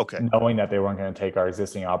 Okay. Knowing that they weren't going to take our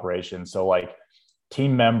existing operations. So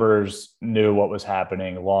team members knew what was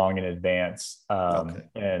happening long in advance,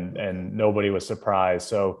 and nobody was surprised.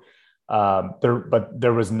 So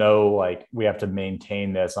there was no we have to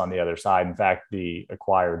maintain this on the other side. In fact, the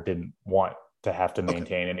acquirer didn't want to have to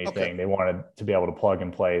maintain anything. Okay. They wanted to be able to plug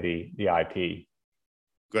and play the IP.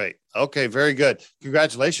 Great. Okay. Very good.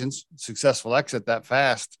 Congratulations. Successful exit that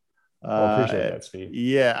fast. Well, appreciate that, Steve.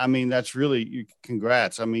 Yeah. I mean, that's really,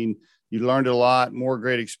 congrats. I mean, you learned a lot, more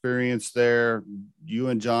great experience there. You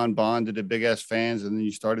and John bonded at Big Ass Fans, and then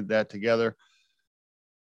you started that together.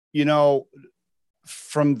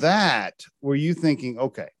 From that, were you thinking,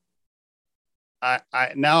 okay,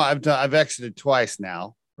 I've exited twice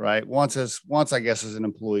now, right? Once I guess as an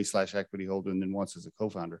employee / equity holder, and then once as a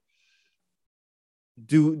co-founder.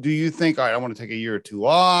 Do you think, all right, I want to take a year or two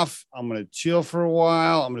off. I'm going to chill for a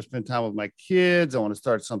while. I'm going to spend time with my kids. I want to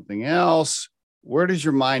start something else. Where does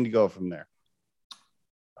your mind go from there?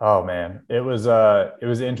 Oh man, it was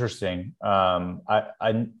interesting.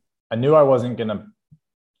 I knew I wasn't going to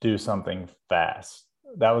do something fast.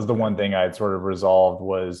 That was the one thing I had sort of resolved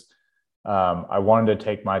was I wanted to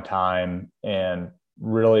take my time and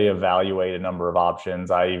really evaluate a number of options.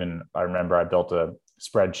 I remember I built a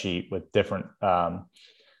spreadsheet with different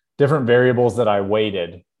variables that I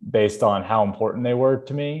weighted based on how important they were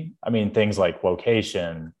to me. I mean, things like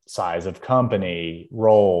location, size of company,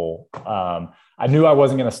 role. I knew I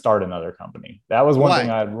wasn't going to start another company. That was one thing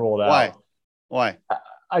I had ruled out. Why?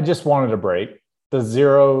 I just wanted a break. the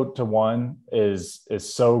 0 to 1 is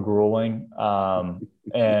so grueling.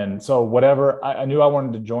 And so whatever, I knew I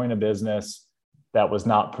wanted to join a business that was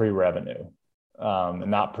not pre-revenue,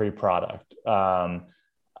 and not pre-product.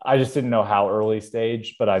 I just didn't know how early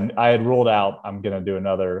stage, but I had ruled out I'm going to do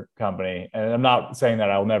another company. And I'm not saying that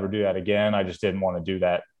I'll never do that again. I just didn't want to do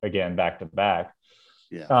that again back to back.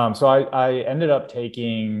 Yeah. So I ended up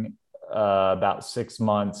taking about 6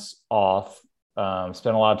 months off,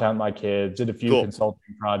 spent a lot of time with my kids, did a few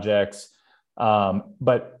consulting projects.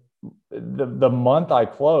 But the month I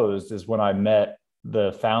closed is when I met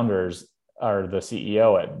the founders or the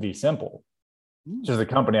CEO at vSimple, which is the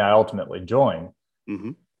company I ultimately joined.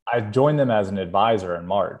 Mm-hmm. I joined them as an advisor in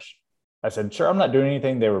March. I said, sure, I'm not doing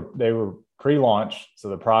anything. They were pre-launch, so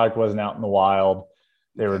the product wasn't out in the wild.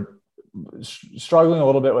 They were struggling a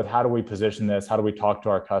little bit with how do we position this? How do we talk to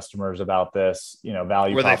our customers about this?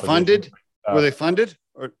 Value. Were they funded? Were they funded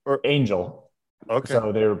or angel? Okay.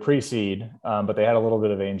 So they were pre-seed, but they had a little bit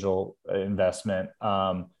of angel investment.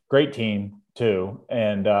 Great team too,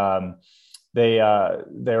 and they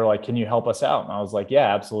were like, "Can you help us out?" And I was like,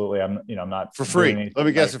 "Yeah, absolutely. I'm not for free. Let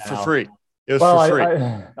me guess, it for free. It was for free.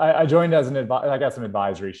 I joined as an advisor. I got some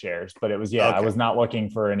advisory shares, but it was I was not looking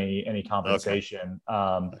for any compensation.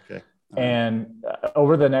 Okay. And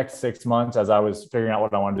over the next 6 months, as I was figuring out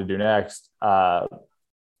what I wanted to do next,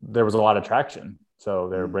 there was a lot of traction. So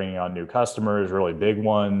they were bringing on new customers, really big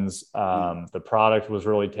ones. The product was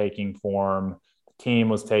really taking form. The team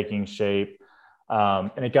was taking shape.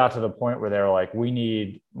 And it got to the point where they were like, we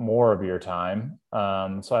need more of your time.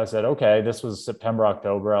 So I said, okay, this was September,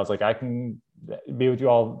 October. I was like, I can be with you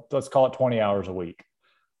all. Let's call it 20 hours a week.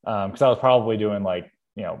 Cause I was probably doing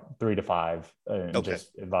 3 to 5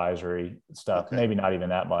 just advisory stuff, maybe not even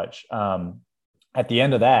that much. At the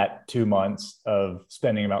end of that 2 months of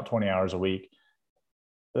spending about 20 hours a week,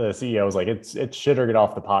 the CEO was like, it's shit or get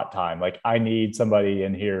off the pot time. Like, I need somebody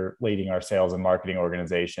in here leading our sales and marketing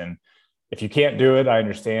organization. If you can't do it, I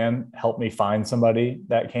understand. Help me find somebody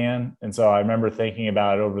that can. And so I remember thinking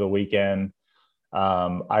about it over the weekend.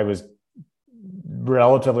 I was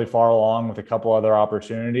relatively far along with a couple other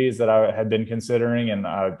opportunities that I had been considering. And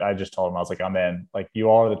I just told him, I was like, I'm in. Like, you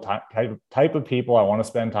are the type of people I want to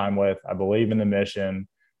spend time with. I believe in the mission.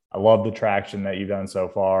 I love the traction that you've done so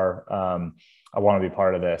far. I want to be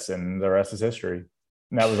part of this. And the rest is history.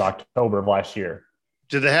 And that was October of last year.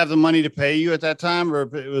 Did they have the money to pay you at that time, or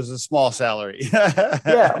it was a small salary?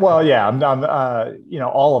 Yeah. Well, yeah, I'm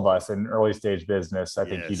all of us in early stage business, I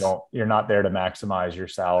think you're not there to maximize your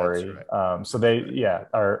salary. Right. So they,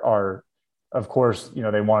 are, of course,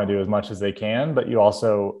 they want to do as much as they can, but you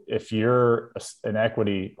also, if you're an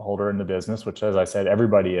equity holder in the business, which, as I said,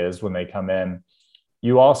 everybody is when they come in,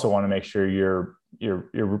 you also want to make sure you're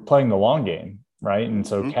playing the long game. Right. And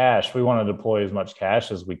so cash, we want to deploy as much cash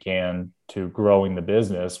as we can to growing the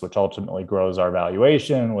business, which ultimately grows our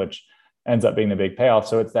valuation, which ends up being the big payoff.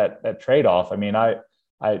 So it's that trade-off. I mean,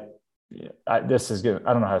 this is good.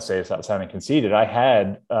 I don't know how to say this without sounding conceited. I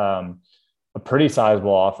had a pretty sizable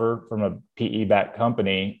offer from a PE-backed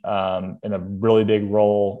company in a really big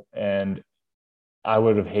role, and I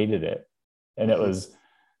would have hated it. And it was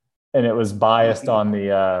biased on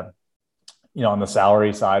the on the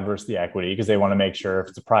salary side versus the equity, because they want to make sure, if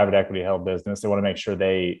it's a private equity held business, they want to make sure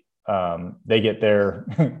they get their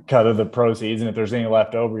cut of the proceeds. And if there's any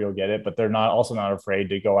left over, you'll get it, but they're also not afraid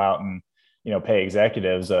to go out and, pay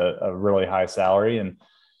executives a really high salary. And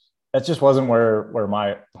that just wasn't where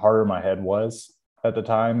my heart or my head was at the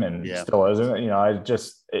time. And still isn't,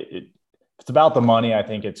 it's about the money. I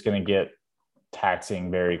think it's going to get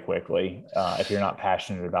taxing very quickly if you're not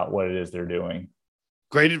passionate about what it is they're doing.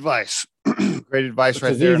 Great advice. Great advice. Which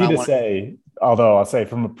right is there. Easy to say, although I'll say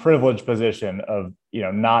from a privileged position of,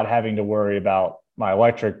 not having to worry about my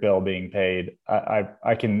electric bill being paid.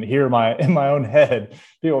 I can hear in my own head,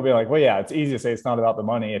 people be like, well, yeah, it's easy to say it's not about the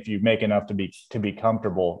money if you make enough to be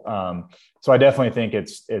comfortable. So I definitely think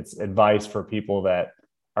it's advice for people that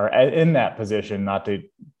are in that position, not to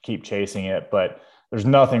keep chasing it, but there's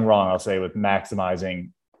nothing wrong, I'll say, with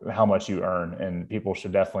maximizing how much you earn, and people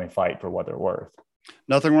should definitely fight for what they're worth.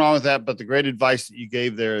 Nothing wrong with that, but the great advice that you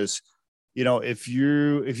gave there is, if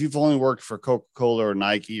you've only worked for Coca-Cola or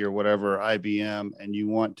Nike or whatever, IBM, and you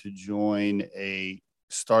want to join a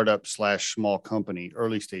startup / small company,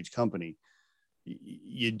 early stage company,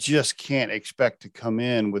 you just can't expect to come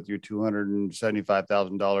in with your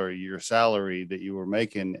 $275,000 a year salary that you were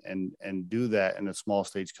making and do that in a small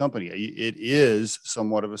stage company. It is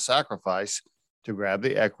somewhat of a sacrifice to grab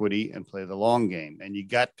the equity and play the long game. And you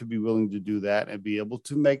got to be willing to do that and be able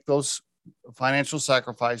to make those financial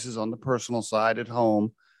sacrifices on the personal side at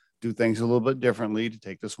home do things a little bit differently, to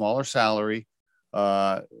take the smaller salary,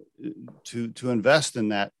 to invest in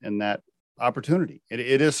that opportunity.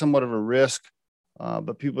 It is somewhat of a risk,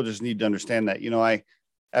 but people just need to understand that.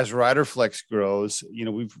 As RiderFlex grows,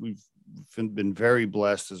 we've been very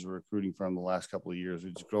blessed as a recruiting firm the last couple of years.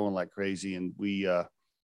 It's growing like crazy, and we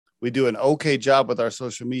do an okay job with our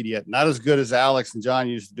social media. Not as good as Alex and John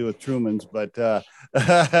used to do with Truman's, but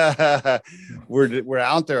we're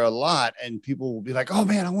out there a lot, and people will be like, "Oh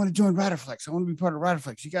man, I want to join RiderFlex. I want to be part of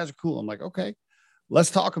RiderFlex. You guys are cool." I'm like, "Okay,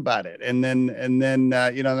 let's talk about it." And then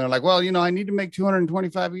they're like, "Well, I need to make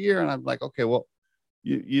 225 a year," and I'm like, "Okay, well,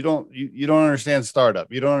 you don't understand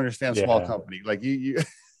startup. You don't understand small company. Like you."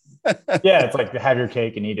 Yeah, it's like have your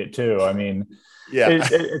cake and eat it too. I mean, yeah,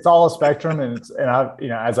 it's all a spectrum, and I've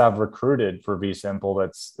as I've recruited for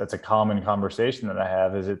vSimple, that's a common conversation that I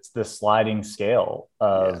have, is it's this sliding scale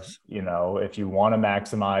of if you want to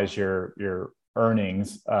maximize your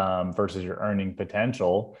earnings versus your earning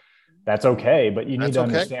potential, that's okay, but you need to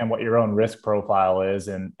understand what your own risk profile is,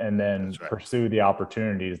 and then pursue the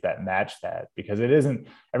opportunities that match that, because it isn't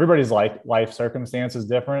everybody's life circumstance is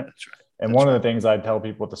different. That's right. And one of the things I tell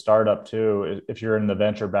people at the startup too, is if you're in the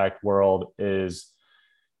venture-backed world, is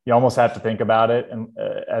you almost have to think about it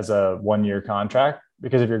as a 1-year contract,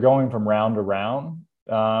 because if you're going from round to round,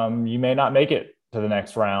 you may not make it to the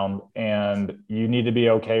next round, and you need to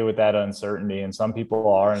be okay with that uncertainty. And some people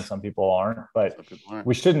are, and some people aren't, but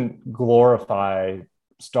we shouldn't glorify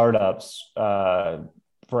startups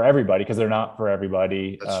for everybody, because they're not for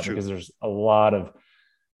everybody, because there's a lot of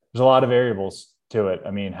variables to it.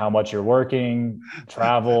 I mean, how much you're working,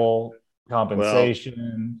 travel,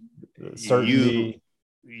 compensation, certainty.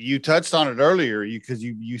 You touched on it earlier, because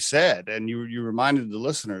you said, and you reminded the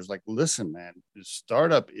listeners, like, listen, man,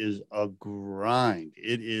 startup is a grind.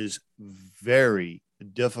 It is very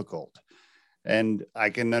difficult. And I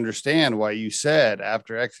can understand why you said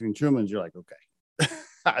after exiting Truman's, you're like, okay,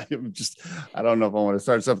 I don't know if I want to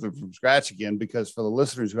start something from scratch again, because for the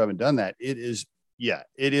listeners who haven't done that, it is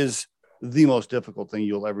the most difficult thing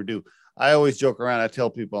you'll ever do. I always joke around. I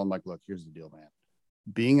tell people, I'm like, look, here's the deal, man.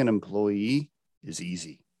 Being an employee is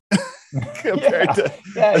easy. You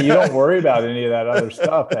don't worry about any of that other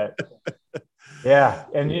stuff.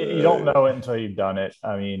 And you don't know it until you've done it.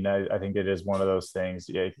 I mean, I think it is one of those things.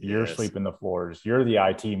 You're sweeping the floors. You're the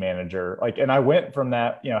IT manager. And I went from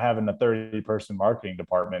that, having a 30-person marketing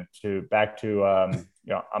department back to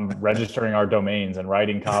I'm registering our domains and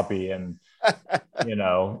writing copy and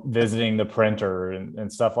visiting the printer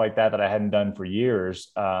and stuff like that I hadn't done for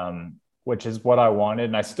years, which is what I wanted.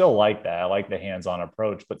 And I still like that. I like the hands-on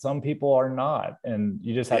approach, but some people are not. And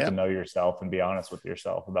you just have to know yourself and be honest with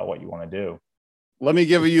yourself about what you want to do. Let me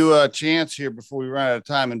give you a chance here before we run out of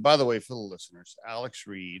time. And by the way, for the listeners, Alex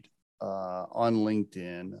Reed on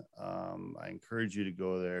LinkedIn. I encourage you to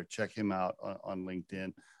go there, check him out on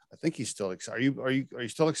LinkedIn. I think he's still, are you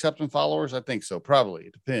still accepting followers? I think so. Probably.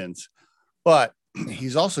 It depends. But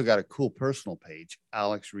he's also got a cool personal page,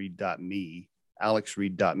 alexreed.me,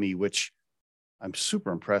 which I'm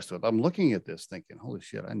super impressed with. I'm looking at this thinking, holy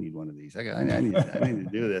shit, I need one of these. I need to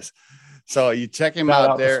do this. So you check him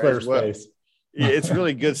out there as well. It's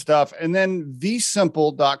really good stuff. And then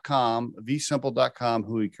vsimple.com,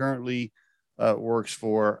 who he currently works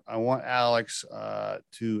for. I want Alex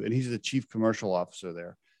and he's the chief commercial officer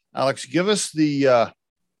there. Alex, give us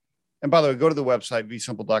and by the way, go to the website,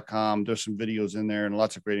 vsimple.com. There's some videos in there and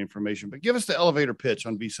lots of great information, but give us the elevator pitch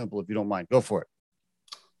on vSimple if you don't mind. Go for it.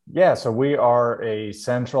 Yeah. So we are a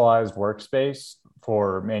centralized workspace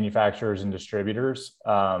for manufacturers and distributors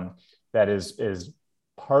that is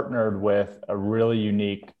partnered with a really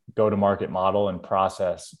unique go-to-market model and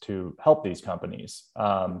process to help these companies.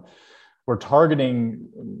 We're targeting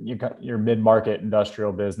your mid-market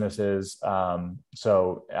industrial businesses.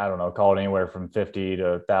 So I don't know, call it anywhere from 50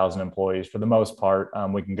 to 1,000 employees for the most part.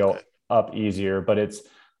 We can go up easier, but it's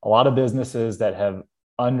a lot of businesses that have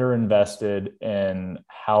underinvested in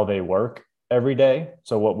how they work every day.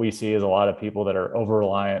 So what we see is a lot of people that are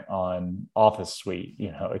over-reliant on Office Suite,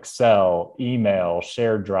 Excel, email,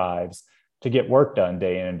 shared drives to get work done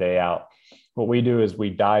day in and day out. What we do is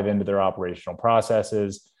we dive into their operational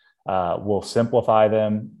processes. We'll simplify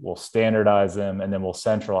them, we'll standardize them, and then we'll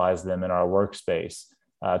centralize them in our workspace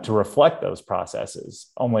to reflect those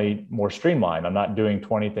processes, only more streamlined. I'm not doing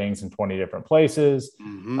 20 things in 20 different places.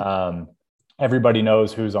 Mm-hmm. Everybody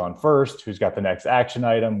knows who's on first, who's got the next action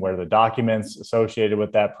item, where the documents associated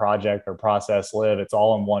with that project or process live. It's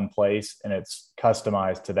all in one place and it's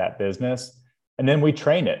customized to that business. And then we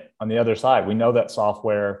train it on the other side. We know that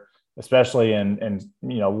software, especially in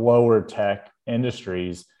lower tech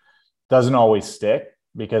industries, doesn't always stick.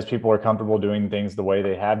 because people are comfortable doing things the way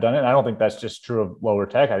they have done it. And I don't think that's just true of lower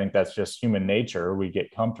tech. I think that's just human nature. We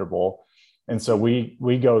get comfortable. And so we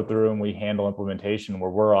go through and we handle implementation where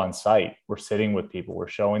we're on site, we're sitting with people, we're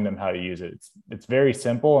showing them how to use it. It's very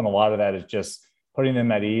simple. And a lot of that is just putting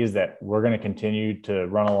them at ease that we're going to continue to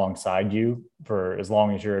run alongside you for as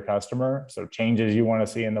long as you're a customer. So changes you want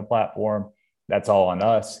to see in the platform, that's all on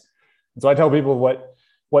us. And so I tell people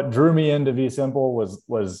what drew me into vSimple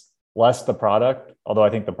was less the product, although I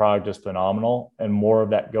think the product is phenomenal, and more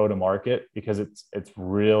of that go to market, because it's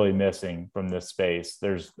really missing from this space.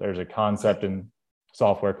 There's a concept in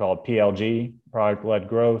software called PLG, product led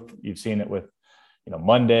growth. You've seen it with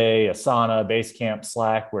Monday, Asana, Basecamp,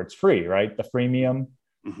 Slack, where it's free, right? The freemium.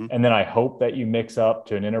 Mm-hmm. And then I hope that you mix up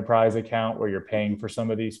to an enterprise account where you're paying for some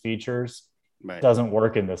of these features. Right. It doesn't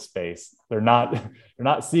work in this space. They're not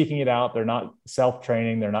seeking it out. They're not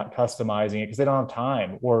self-training. They're not customizing it because they don't have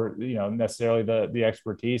time or, necessarily the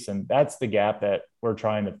expertise. And that's the gap that we're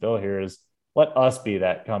trying to fill here, is let us be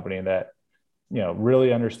that company that,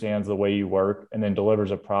 really understands the way you work and then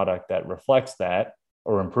delivers a product that reflects that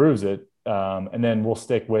or improves it. And then we'll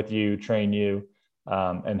stick with you, train you,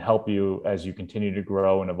 and help you as you continue to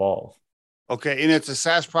grow and evolve. Okay. And it's a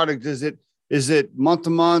SaaS product. Is it month to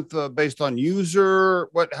month based on user?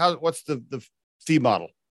 What's the fee model?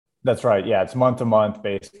 That's right. Yeah. It's month to month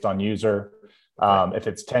based on user. Okay. If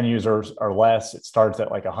it's 10 users or less, it starts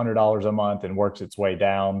at like $100 a month and works its way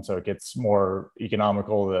down. So it gets more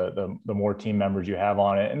economical the more team members you have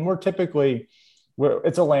on it. And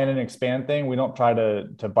it's a land and expand thing. We don't try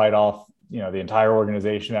to bite off, the entire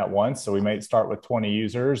organization at once. So we might start with 20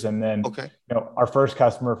 users. And then, our first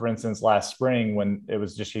customer, for instance, last spring, when it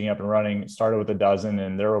was just getting up and running, started with a dozen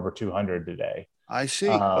and they're over 200 today. I see.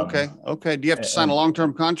 Okay. Do you have to sign a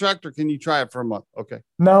long-term contract or can you try it for a month? Okay.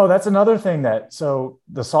 No, that's another thing so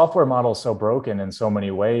the software model is so broken in so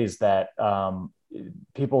many ways that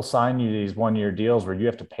people sign you these 1-year deals where you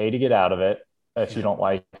have to pay to get out of it if you don't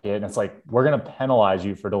like it. And it's like, we're going to penalize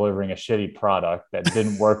you for delivering a shitty product that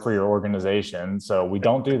didn't work for your organization. So we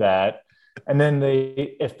don't do that. And then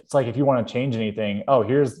if you want to change anything,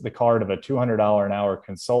 here's the card of a $200 an hour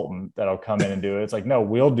consultant that'll come in and do it. It's like, no,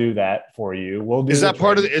 we'll do that for you. We'll do. Is that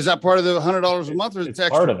part of the $100 a month, or it's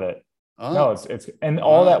extra? Part of it? Oh. No, it's and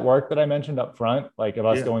all that work that I mentioned up front, like of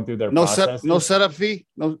us going through their process. No setup fee.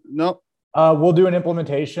 No. We'll do an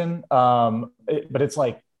implementation, but it's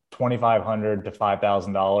like $2,500 to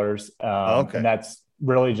 $5,000. Okay. And that's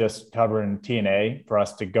really just covering T&A for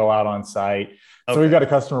us to go out on site. So we've got a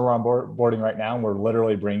customer we're onboarding right now, and we're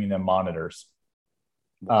literally bringing them monitors.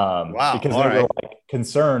 Wow. Because they were like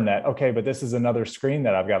concerned that, but this is another screen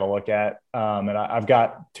that I've got to look at. And I've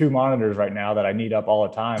got 2 monitors right now that I need up all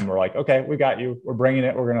the time. We're like, okay, we got you. We're bringing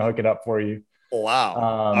it. We're going to hook it up for you.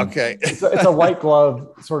 Wow. Okay. it's a white glove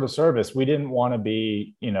sort of service. We didn't want to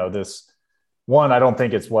be, this one, I don't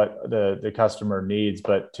think it's what the customer needs,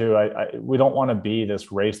 but 2, we don't want to be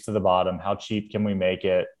this race to the bottom. How cheap can we make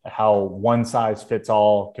it? How one size fits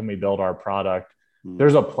all can we build our product?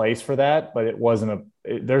 There's a place for that, but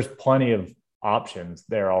there's plenty of options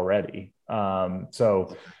there already.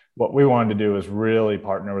 So what we wanted to do is really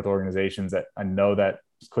partner with organizations that, I know that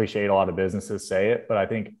it's cliched, a lot of businesses say it, but I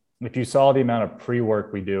think if you saw the amount of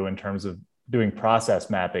pre-work we do in terms of doing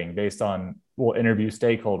process mapping based on, we'll interview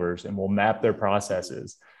stakeholders and we'll map their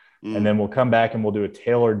processes. And then we'll come back and we'll do a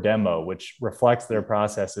tailored demo, which reflects their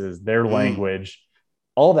processes, their language.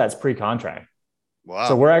 All of that's pre-contract. Wow.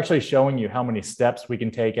 So we're actually showing you how many steps we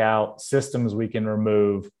can take out, systems we can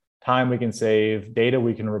remove, time we can save, data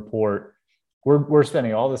we can report. We're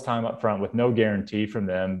spending all this time up front with no guarantee from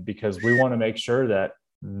them, because we want to make sure that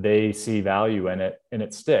they see value in it and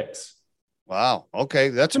it sticks. Wow. Okay.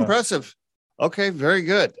 That's impressive. Okay. Very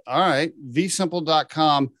good. All right.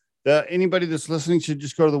 vsimple.com. Anybody that's listening should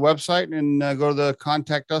just go to the website and go to the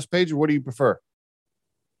contact us page, or what do you prefer?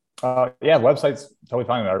 Website's totally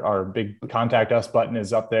fine. Our big contact us button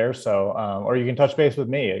is up there. So, or you can touch base with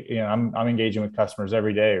me. I'm engaging with customers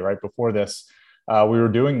every day. Right before this, we were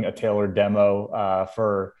doing a tailored demo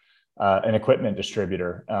for an equipment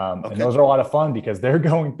distributor. And those are a lot of fun because they're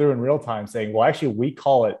going through in real time saying, well, actually we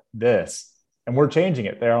call it this, and we're changing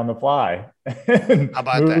it there on the fly. How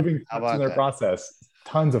about moving How about in their that? process.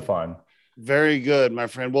 Tons of fun. Very good, my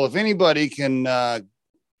friend. Well, if anybody can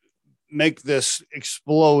make this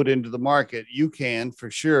explode into the market, you can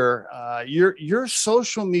for sure. Your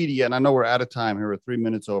social media, and I know we're out of time here. We're 3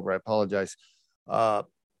 minutes over. I apologize.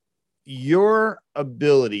 Your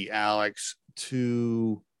ability, Alex,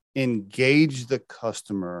 to engage the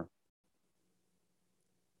customer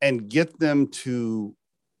and get them to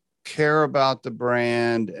care about the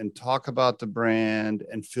brand and talk about the brand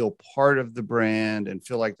and feel part of the brand and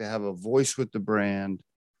feel like they have a voice with the brand,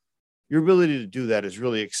 your ability to do that is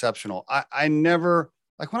really exceptional. I never,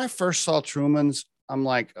 like when I first saw Truman's, I'm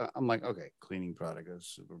like, okay, cleaning product is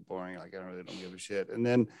super boring. Like, I really don't give a shit. And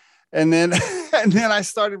then and then I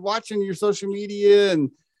started watching your social media and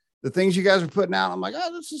the things you guys are putting out. I'm like,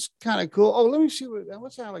 oh, this is kind of cool. Oh, let me see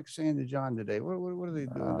what's Alex saying to John today. What are they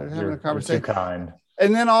doing? They're having a conversation. You're too kind.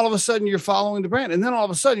 And then all of a sudden you're following the brand. And then all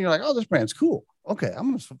of a sudden you're like, oh, this brand's cool. Okay,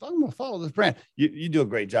 I'm gonna follow this brand. You do a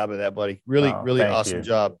great job of that, buddy. Really awesome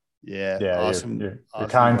job. Yeah, awesome. You're awesome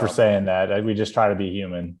kind job. For saying that. We just try to be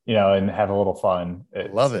human, and have a little fun.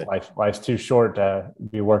 Love it. Life's too short to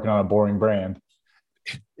be working on a boring brand.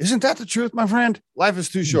 Isn't that the truth, my friend? Life is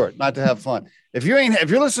too short not to have fun. If you're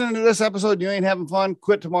listening to this episode, and you ain't having fun,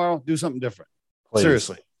 quit tomorrow, do something different. Please.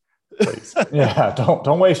 Seriously. Please. Yeah.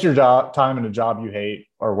 Don't waste your time in a job you hate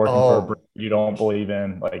or working for a brand you don't believe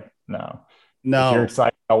in. Like, no. If you're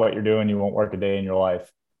excited about what you're doing, you won't work a day in your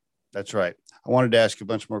life. That's right. I wanted to ask you a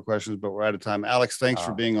bunch more questions, but we're out of time. Alex, thanks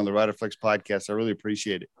for being on the Riderflex podcast. I really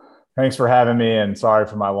appreciate it. Thanks for having me, and sorry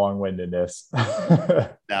for my long-windedness.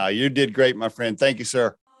 No, you did great, my friend. Thank you,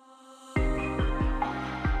 sir.